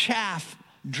like chaff,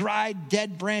 dried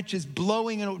dead branches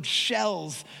blowing in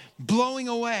shells, blowing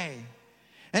away.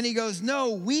 And he goes,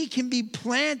 no, we can be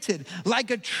planted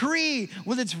like a tree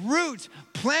with its roots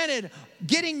planted,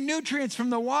 getting nutrients from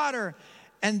the water,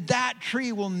 and that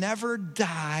tree will never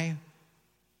die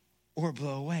or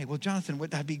blow away. Well, Jonathan,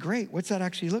 that'd be great. What's that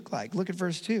actually look like? Look at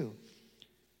verse 2.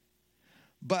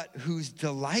 But whose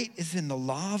delight is in the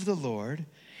law of the Lord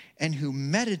and who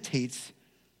meditates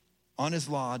on his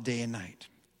law day and night.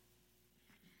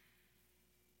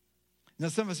 Now,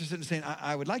 some of us are sitting saying,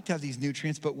 I would like to have these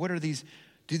nutrients, but what are these?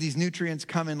 Do these nutrients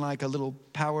come in like a little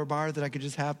power bar that I could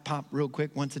just have pop real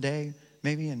quick once a day,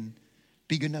 maybe, and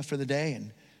be good enough for the day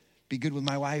and be good with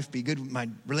my wife, be good with my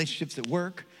relationships at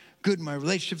work, good in my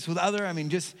relationships with other? I mean,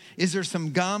 just, is there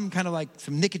some gum, kind of like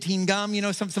some nicotine gum,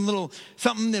 some little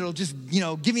something that'll just,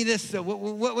 give me this?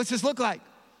 What's this look like?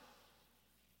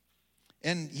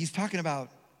 And he's talking about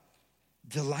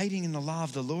delighting in the law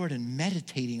of the Lord and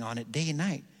meditating on it day and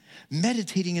night,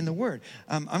 meditating in the word.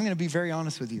 I'm going to be very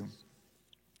honest with you.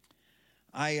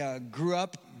 I grew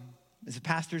up as a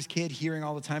pastor's kid hearing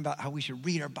all the time about how we should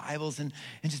read our Bibles and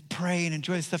just pray and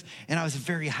enjoy stuff. And I was a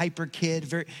very hyper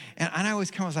kid. And I always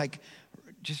kind of was like,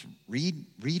 just read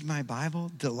my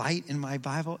Bible, delight in my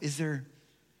Bible. Is there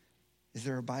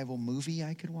a Bible movie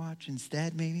I could watch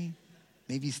instead, maybe?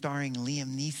 Maybe starring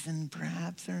Liam Neeson,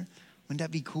 perhaps? Or wouldn't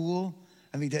that be cool?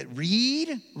 I mean,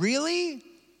 read? Really?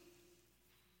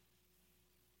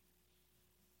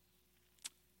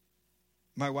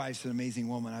 My wife's an amazing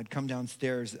woman. I'd come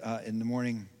downstairs in the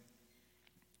morning,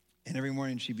 and every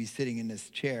morning she'd be sitting in this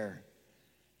chair.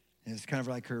 And it was kind of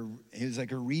like her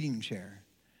reading chair.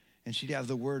 And she'd have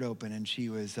the word open, and she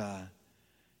was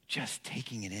just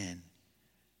taking it in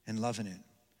and loving it.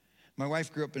 My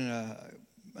wife grew up in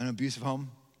an abusive home,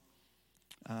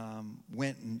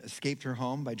 went and escaped her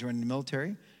home by joining the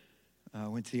military,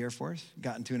 went to the Air Force,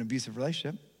 got into an abusive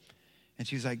relationship. And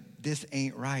she was like, this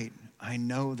ain't right. I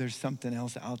know there's something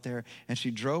else out there. And she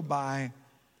drove by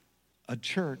a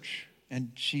church,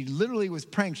 and she literally was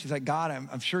praying. She's like, God,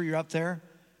 I'm sure you're up there.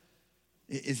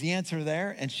 Is the answer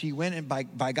there? And she went, and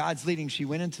by God's leading, she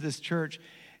went into this church,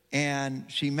 and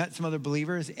she met some other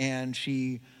believers, and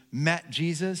she met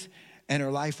Jesus, and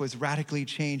her life was radically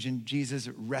changed, and Jesus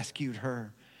rescued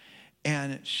her.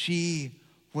 And she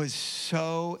was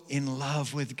so in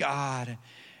love with God.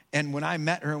 And when I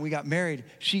met her and we got married,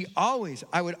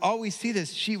 I would always see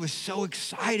this. She was so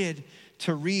excited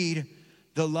to read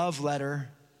the love letter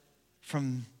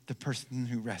from the person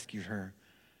who rescued her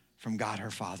from God,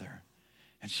 her Father.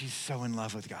 And she's so in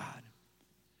love with God.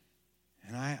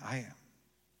 And I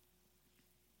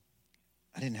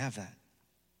didn't have that.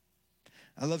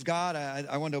 I love God.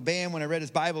 I wanted to obey him. When I read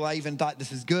his Bible, I even thought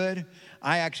this is good.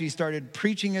 I actually started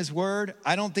preaching his word.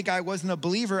 I don't think I wasn't a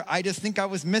believer. I just think I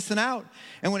was missing out.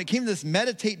 And when it came to this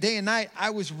meditate day and night, I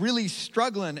was really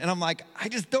struggling. And I'm like, I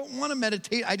just don't want to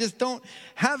meditate. I just don't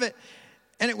have it.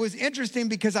 And it was interesting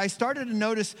because I started to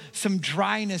notice some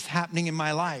dryness happening in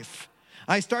my life.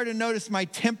 I started to notice my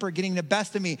temper getting the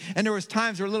best of me. And there was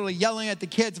times where literally yelling at the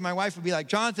kids. My wife would be like,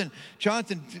 Jonathan,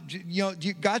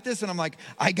 you got this? And I'm like,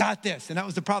 I got this. And that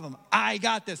was the problem. I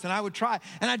got this. And I would try.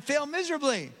 And I'd fail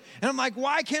miserably. And I'm like,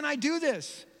 why can't I do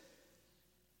this?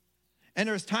 And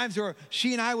there was times where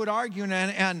she and I would argue,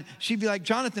 and she'd be like,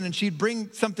 Jonathan, and she'd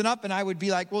bring something up, and I would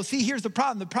be like, well, see, here's the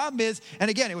problem. The problem is, and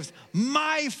again, it was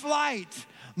my flight,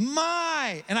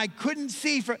 and I couldn't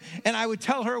see, and I would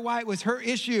tell her why it was her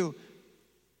issue.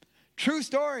 True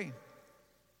story.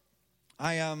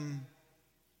 I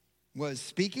was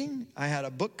speaking. I had a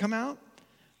book come out.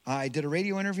 I did a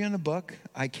radio interview on the book.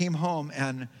 I came home,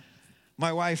 and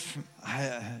my wife,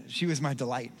 she was my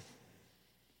delight.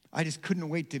 I just couldn't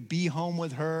wait to be home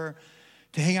with her,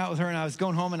 to hang out with her. And I was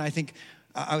going home, and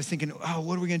I was thinking, oh,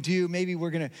 what are we gonna do? Maybe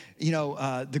we're gonna,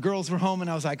 the girls were home, and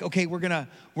I was like, okay, we're gonna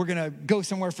go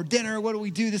somewhere for dinner. What do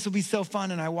we do? This will be so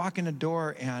fun. And I walk in the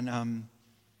door, and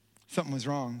something was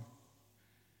wrong.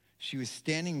 She was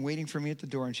standing, waiting for me at the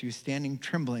door, and she was standing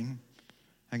trembling.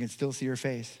 I can still see her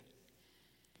face.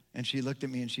 And she looked at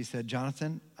me and she said,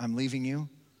 Jonathan, I'm leaving you.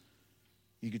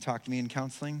 You could talk to me in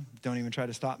counseling. Don't even try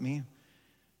to stop me.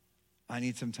 I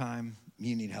need some time.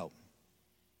 You need help.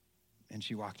 And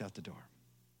she walked out the door.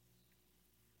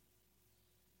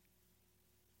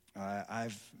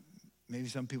 Maybe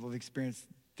some people have experienced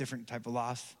different type of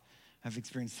loss. I've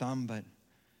experienced some, but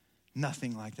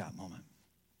nothing like that moment.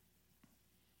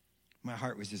 My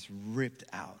heart was just ripped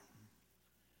out.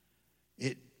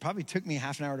 It probably took me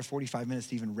half an hour to 45 minutes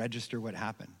to even register what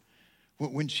happened.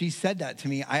 When she said that to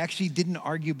me, I actually didn't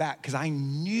argue back because I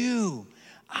knew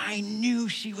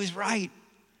she was right.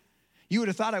 You would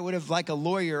have thought I would have, like a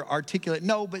lawyer, articulate.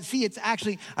 No, but see, it's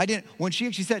actually, I didn't. When she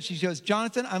actually said, she goes,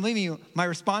 Jonathan, I'm leaving you. My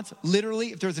response,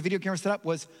 literally, if there was a video camera set up,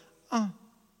 was,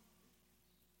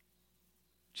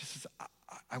 Just as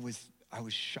I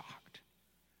was shocked.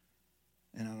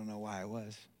 And I don't know why I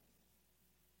was.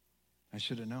 I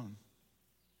should have known.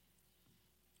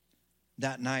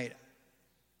 That night,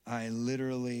 I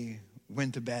literally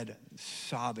went to bed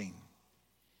sobbing.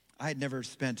 I had never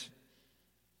spent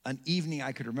an evening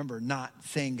I could remember not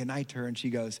saying goodnight to her, and she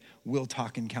goes, we'll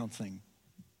talk in counseling.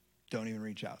 Don't even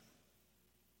reach out.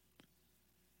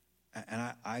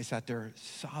 And I sat there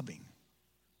sobbing.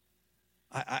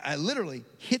 I literally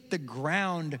hit the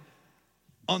ground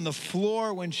on the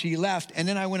floor when she left, and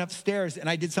then I went upstairs and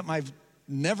I did something I've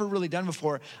never really done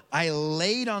before. I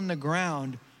laid on the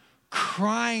ground,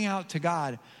 crying out to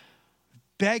God,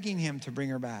 begging him to bring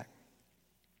her back.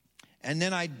 And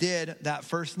then I did that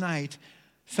first night,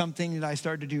 something that I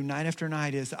started to do night after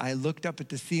night is I looked up at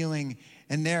the ceiling,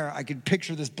 and there I could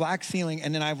picture this black ceiling,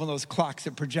 and then I have one of those clocks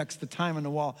that projects the time on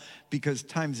the wall, because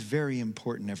time's very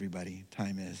important, everybody.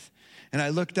 Time is. And I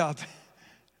looked up,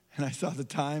 and I saw the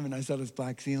time, and I saw this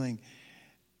black ceiling.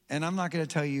 And I'm not going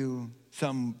to tell you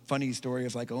some funny story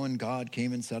of like, oh, and God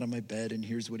came and sat on my bed, and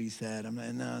here's what he said.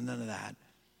 No, none of that.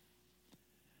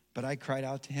 But I cried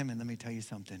out to him, and let me tell you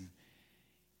something.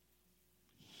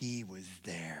 He was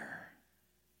there.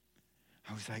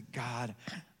 I was like, God,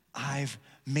 I've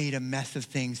made a mess of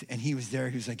things. And he was there.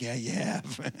 He was like, yeah.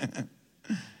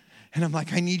 And I'm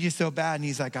like, I need you so bad. And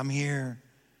he's like, I'm here.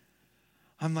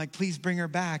 I'm like, please bring her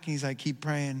back. And he's like, keep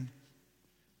praying.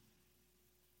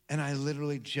 And I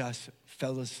literally just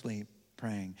fell asleep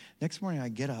praying. Next morning I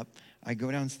get up, I go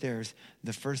downstairs.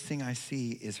 The first thing I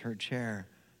see is her chair,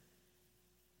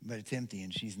 but it's empty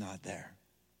and she's not there.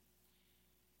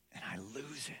 And I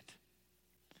lose it.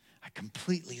 I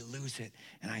completely lose it.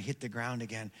 And I hit the ground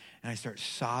again, and I start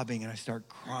sobbing, and I start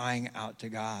crying out to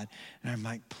God. And I'm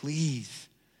like, please,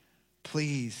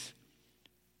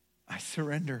 I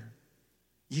surrender.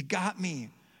 You got me.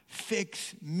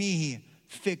 Fix me.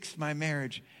 Fix my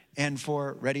marriage. And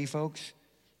for, ready folks,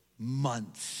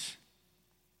 months,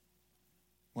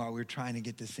 while we were trying to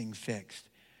get this thing fixed,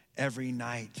 every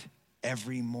night,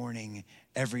 every morning,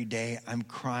 every day, I'm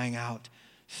crying out.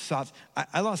 Soft.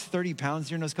 I lost 30 pounds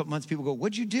during those couple months. People go,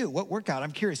 what'd you do? What workout?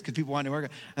 I'm curious because people want to work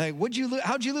out. I'm like,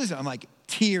 how'd you lose it? I'm like,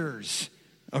 tears,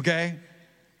 okay?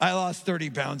 I lost 30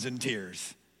 pounds in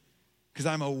tears because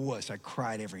I'm a wuss. I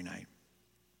cried every night.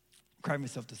 Cried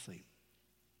myself to sleep.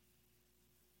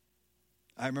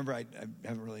 I remember, I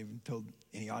haven't really even told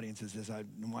any audiences this. I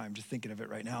don't know why, I'm just thinking of it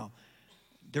right now.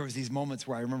 There was these moments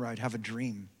where I remember I'd have a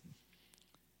dream.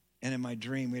 And in my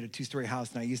dream, we had a 2-story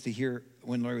house, and I used to hear,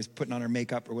 when Lori was putting on her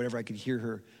makeup or whatever, I could hear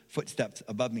her footsteps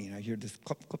above me, and I hear this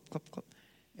clip, clip, clip, clip.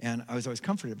 And I was always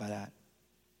comforted by that.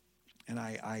 And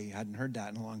I hadn't heard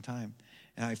that in a long time.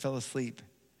 And I fell asleep,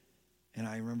 and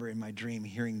I remember in my dream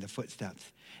hearing the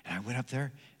footsteps. And I went up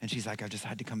there, and she's like, I just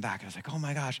had to come back. And I was like, oh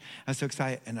my gosh, I was so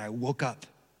excited. And I woke up,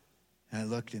 and I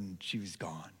looked, and she was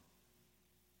gone.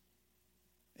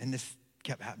 And this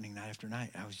kept happening night after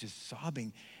night. I was just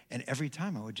sobbing. And every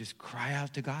time I would just cry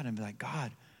out to God and be like,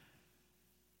 God,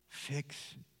 fix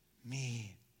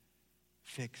me,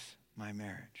 fix my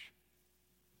marriage.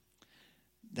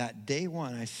 That day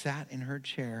one, I sat in her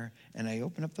chair and I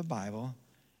opened up the Bible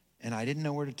and I didn't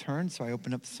know where to turn, so I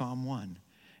opened up Psalm 1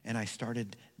 and I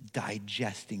started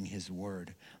digesting his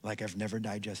word like I've never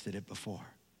digested it before.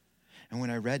 And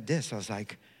when I read this, I was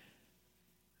like,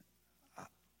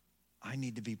 I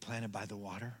need to be planted by the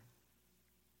water.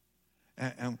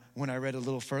 And when I read a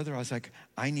little further, I was like,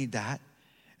 I need that.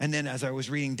 And then as I was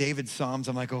reading David's Psalms,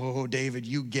 I'm like, oh, David,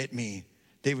 you get me.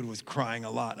 David was crying a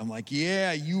lot. I'm like,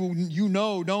 yeah, you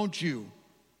know, don't you?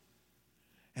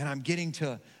 And I'm getting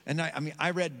to, and I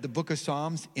read the book of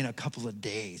Psalms in a couple of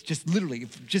days, just literally,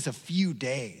 just a few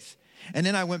days. And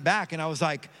then I went back and I was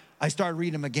like, I started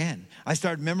reading them again. I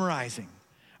started memorizing.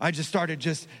 I just started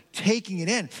just taking it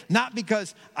in. Not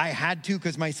because I had to,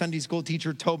 because my Sunday school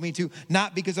teacher told me to.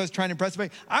 Not because I was trying to impress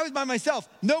somebody. I was by myself.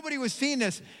 Nobody was seeing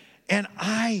this. And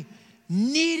I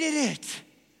needed it.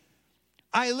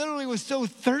 I literally was so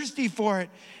thirsty for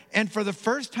it. And for the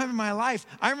first time in my life,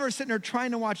 I remember sitting there trying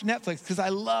to watch Netflix because I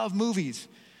love movies,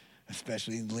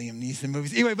 especially Liam Neeson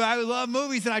movies. Anyway, but I love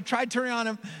movies, and I tried turning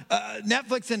on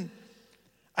Netflix, and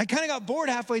I kind of got bored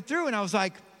halfway through, and I was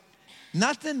like,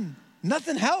 nothing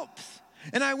helps.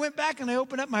 And I went back and I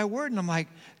opened up my word and I'm like,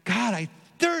 God, I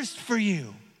thirst for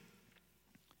you.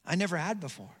 I never had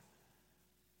before.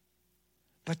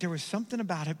 But there was something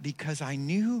about it because I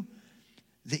knew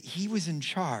that he was in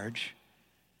charge,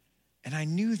 and I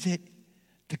knew that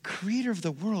the creator of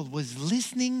the world was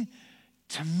listening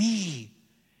to me.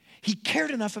 He cared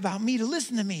enough about me to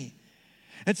listen to me.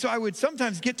 And so I would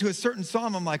sometimes get to a certain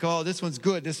psalm. I'm like, oh, this one's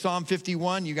good. This Psalm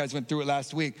 51, you guys went through it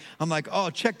last week. I'm like,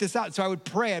 oh, check this out. So I would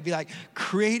pray. I'd be like,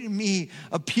 create in me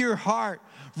a pure heart.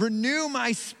 Renew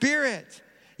my spirit.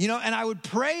 And I would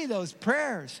pray those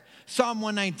prayers. Psalm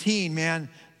 119, man,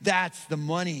 that's the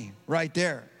money right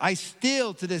there. I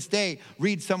still, to this day,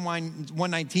 read Psalm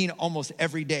 119 almost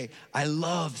every day. I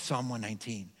love Psalm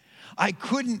 119. I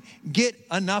couldn't get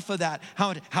enough of that.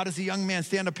 How does a young man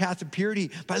stay on the path of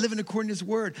purity? By living according to his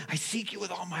word. I seek you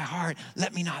with all my heart.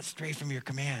 Let me not stray from your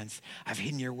commands. I've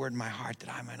hidden your word in my heart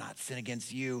that I might not sin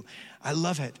against you. I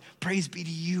love it. Praise be to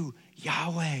you,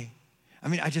 Yahweh.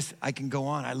 I can go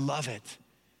on. I love it.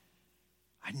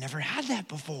 I'd never had that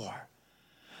before.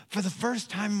 For the first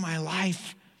time in my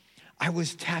life, I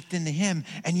was tapped into him.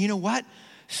 And you know what?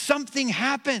 Something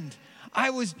happened. I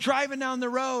was driving down the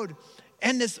road,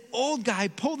 and this old guy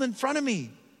pulled in front of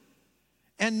me.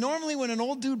 And normally when an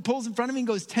old dude pulls in front of me and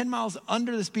goes 10 miles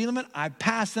under the speed limit, I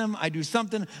pass him, I do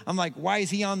something. I'm like, why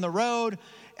is he on the road?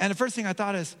 And the first thing I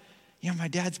thought is, my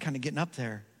dad's kind of getting up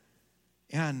there.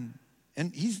 And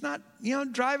he's not,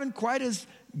 driving quite as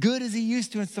good as he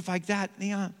used to and stuff like that.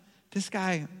 This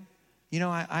guy,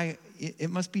 it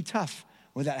must be tough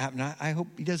when that happened. I hope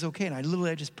he does okay. And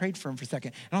I just prayed for him for a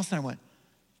second. And all of a sudden I went,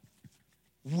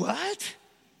 what?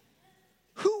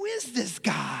 Who is this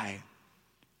guy?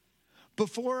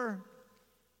 Before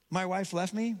my wife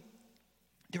left me,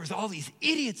 there was all these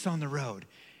idiots on the road.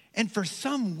 And for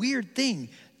some weird thing,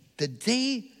 the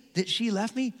day that she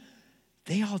left me,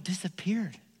 they all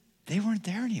disappeared. They weren't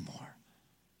there anymore.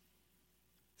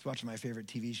 I was watching my favorite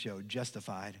TV show,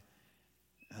 Justified,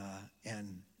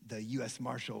 and the U.S.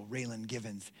 Marshal Raylan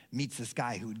Givens meets this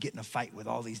guy who would get in a fight with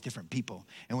all these different people.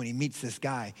 And when he meets this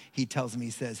guy, he tells him,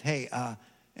 he says, hey,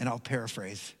 and I'll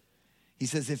paraphrase. He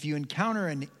says, if you encounter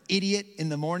an idiot in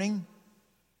the morning,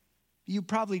 you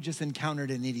probably just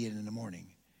encountered an idiot in the morning.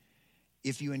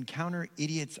 If you encounter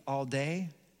idiots all day,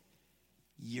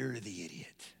 you're the idiot.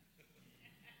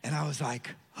 And I was like,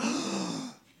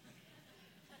 oh,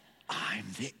 I'm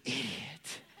the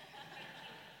idiot.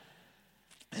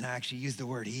 And I actually used the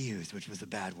word he used, which was a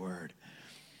bad word.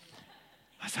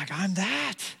 I was like, I'm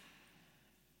that.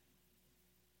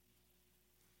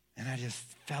 And I just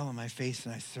fell on my face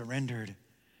and I surrendered.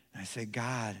 And I said,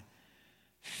 God,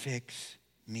 fix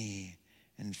me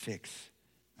and fix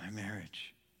my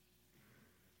marriage.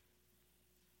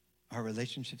 Our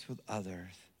relationships with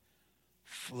others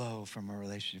flow from our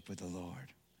relationship with the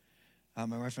Lord.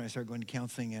 My wife and I started going to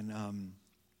counseling, and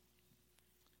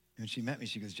when she met me,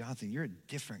 she goes, Jonathan, you're a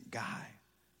different guy.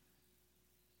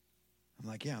 I'm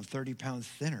like, yeah, I'm 30 pounds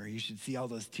thinner. You should see all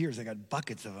those tears. I got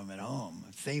buckets of them at home.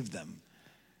 I've saved them.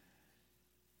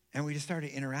 And we just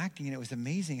started interacting, and it was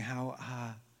amazing how,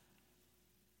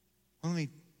 well, let me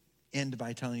end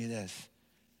by telling you this.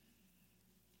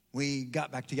 We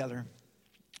got back together,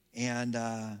 and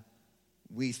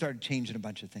we started changing a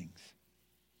bunch of things.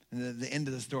 And the end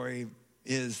of the story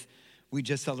is we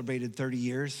just celebrated 30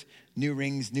 years, new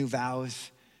rings, new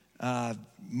vows,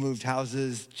 moved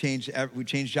houses, we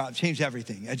changed jobs, changed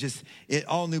everything.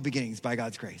 All new beginnings by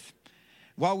God's grace.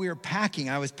 While we were packing,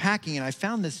 I was packing, and I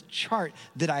found this chart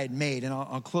that I had made, and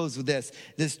I'll close with this.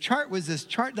 This chart was this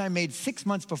chart that I made 6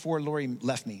 months before Lori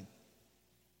left me.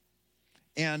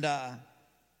 And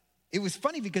it was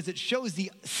funny because it shows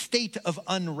the state of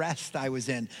unrest I was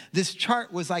in. This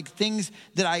chart was like things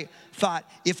that I thought,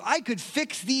 if I could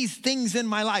fix these things in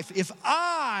my life, if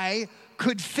I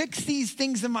could fix these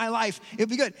things in my life, it'd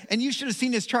be good. And you should have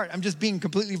seen this chart. I'm just being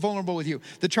completely vulnerable with you.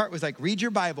 The chart was like, read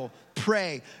your Bible,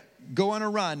 pray, go on a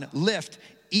run, lift,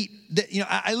 eat.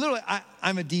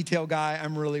 I'm a detail guy.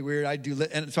 I'm really weird.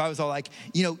 And so I was all like,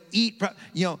 eat,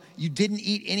 you didn't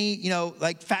eat any,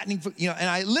 like fattening food, and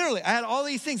I had all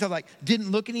these things. I was like, didn't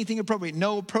look anything appropriate,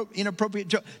 no inappropriate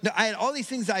joke. No, I had all these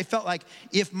things that I felt like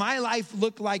if my life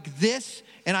looked like this,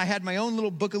 and I had my own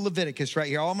little book of Leviticus right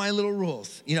here, all my little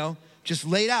rules, just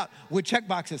laid out with check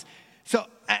boxes. So,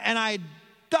 and I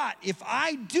thought, if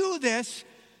I do this,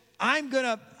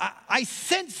 I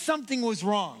sensed something was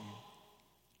wrong.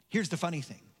 Here's the funny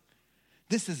thing.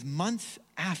 This is months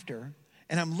after,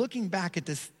 and I'm looking back at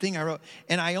this thing I wrote,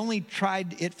 and I only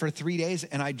tried it for 3 days,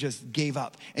 and I just gave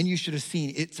up. And you should have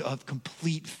seen, it's a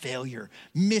complete failure.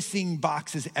 Missing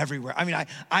boxes everywhere. I mean,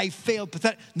 I failed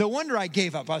pathetic. No wonder I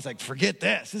gave up. I was like, forget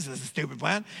this. This is a stupid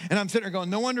plan. And I'm sitting there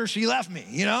going, no wonder she left me,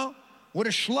 What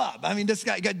a schlub. I mean, this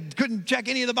guy couldn't check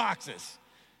any of the boxes.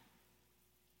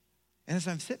 And as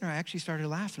I'm sitting there, I actually started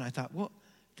laughing. I thought, well,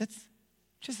 that's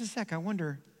just a sec. I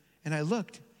wonder. And I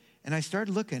looked, and I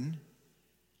started looking,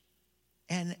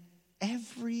 and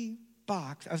every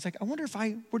box, I was like, I wonder if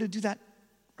I were to do that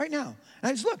right now. And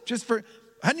I just looked, I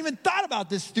hadn't even thought about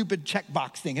this stupid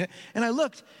checkbox thing. And I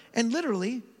looked, and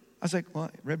literally, I was like, well,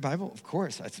 read Bible? Of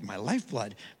course, that's my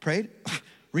lifeblood. Prayed,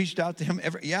 reached out to him.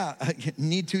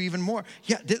 Need to even more.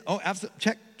 Absolutely,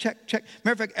 check.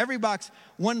 Matter of fact, every box,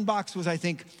 one box was, I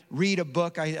think, read a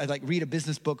book. I like read a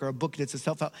business book or a book that's a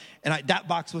self-help, and that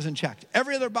box wasn't checked.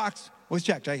 Every other box was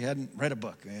checked. I hadn't read a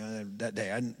book that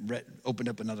day. I hadn't opened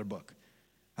up another book.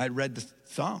 I had read the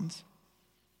Psalms.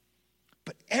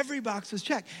 But every box was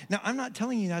checked. Now, I'm not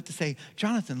telling you that to say,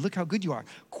 Jonathan, look how good you are.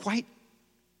 Quite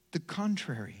the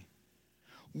contrary.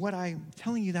 What I'm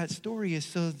telling you that story is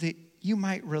so that you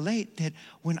might relate that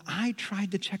when I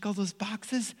tried to check all those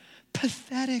boxes,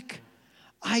 pathetic.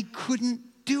 I couldn't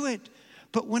do it.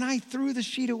 But when I threw the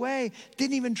sheet away,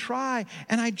 didn't even try,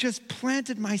 and I just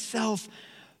planted myself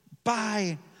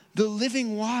by the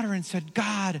living water and said,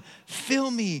 God,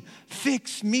 fill me,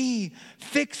 fix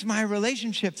my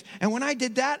relationships. And when I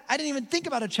did that, I didn't even think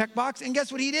about a checkbox. And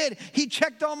guess what he did? He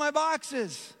checked all my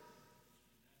boxes.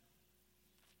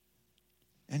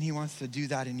 And he wants to do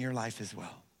that in your life as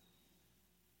well.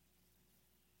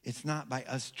 It's not by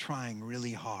us trying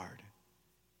really hard.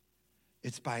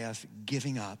 It's by us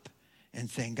giving up and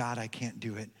saying, God, I can't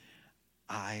do it.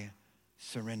 I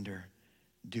surrender.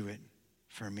 Do it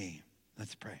for me.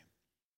 Let's pray.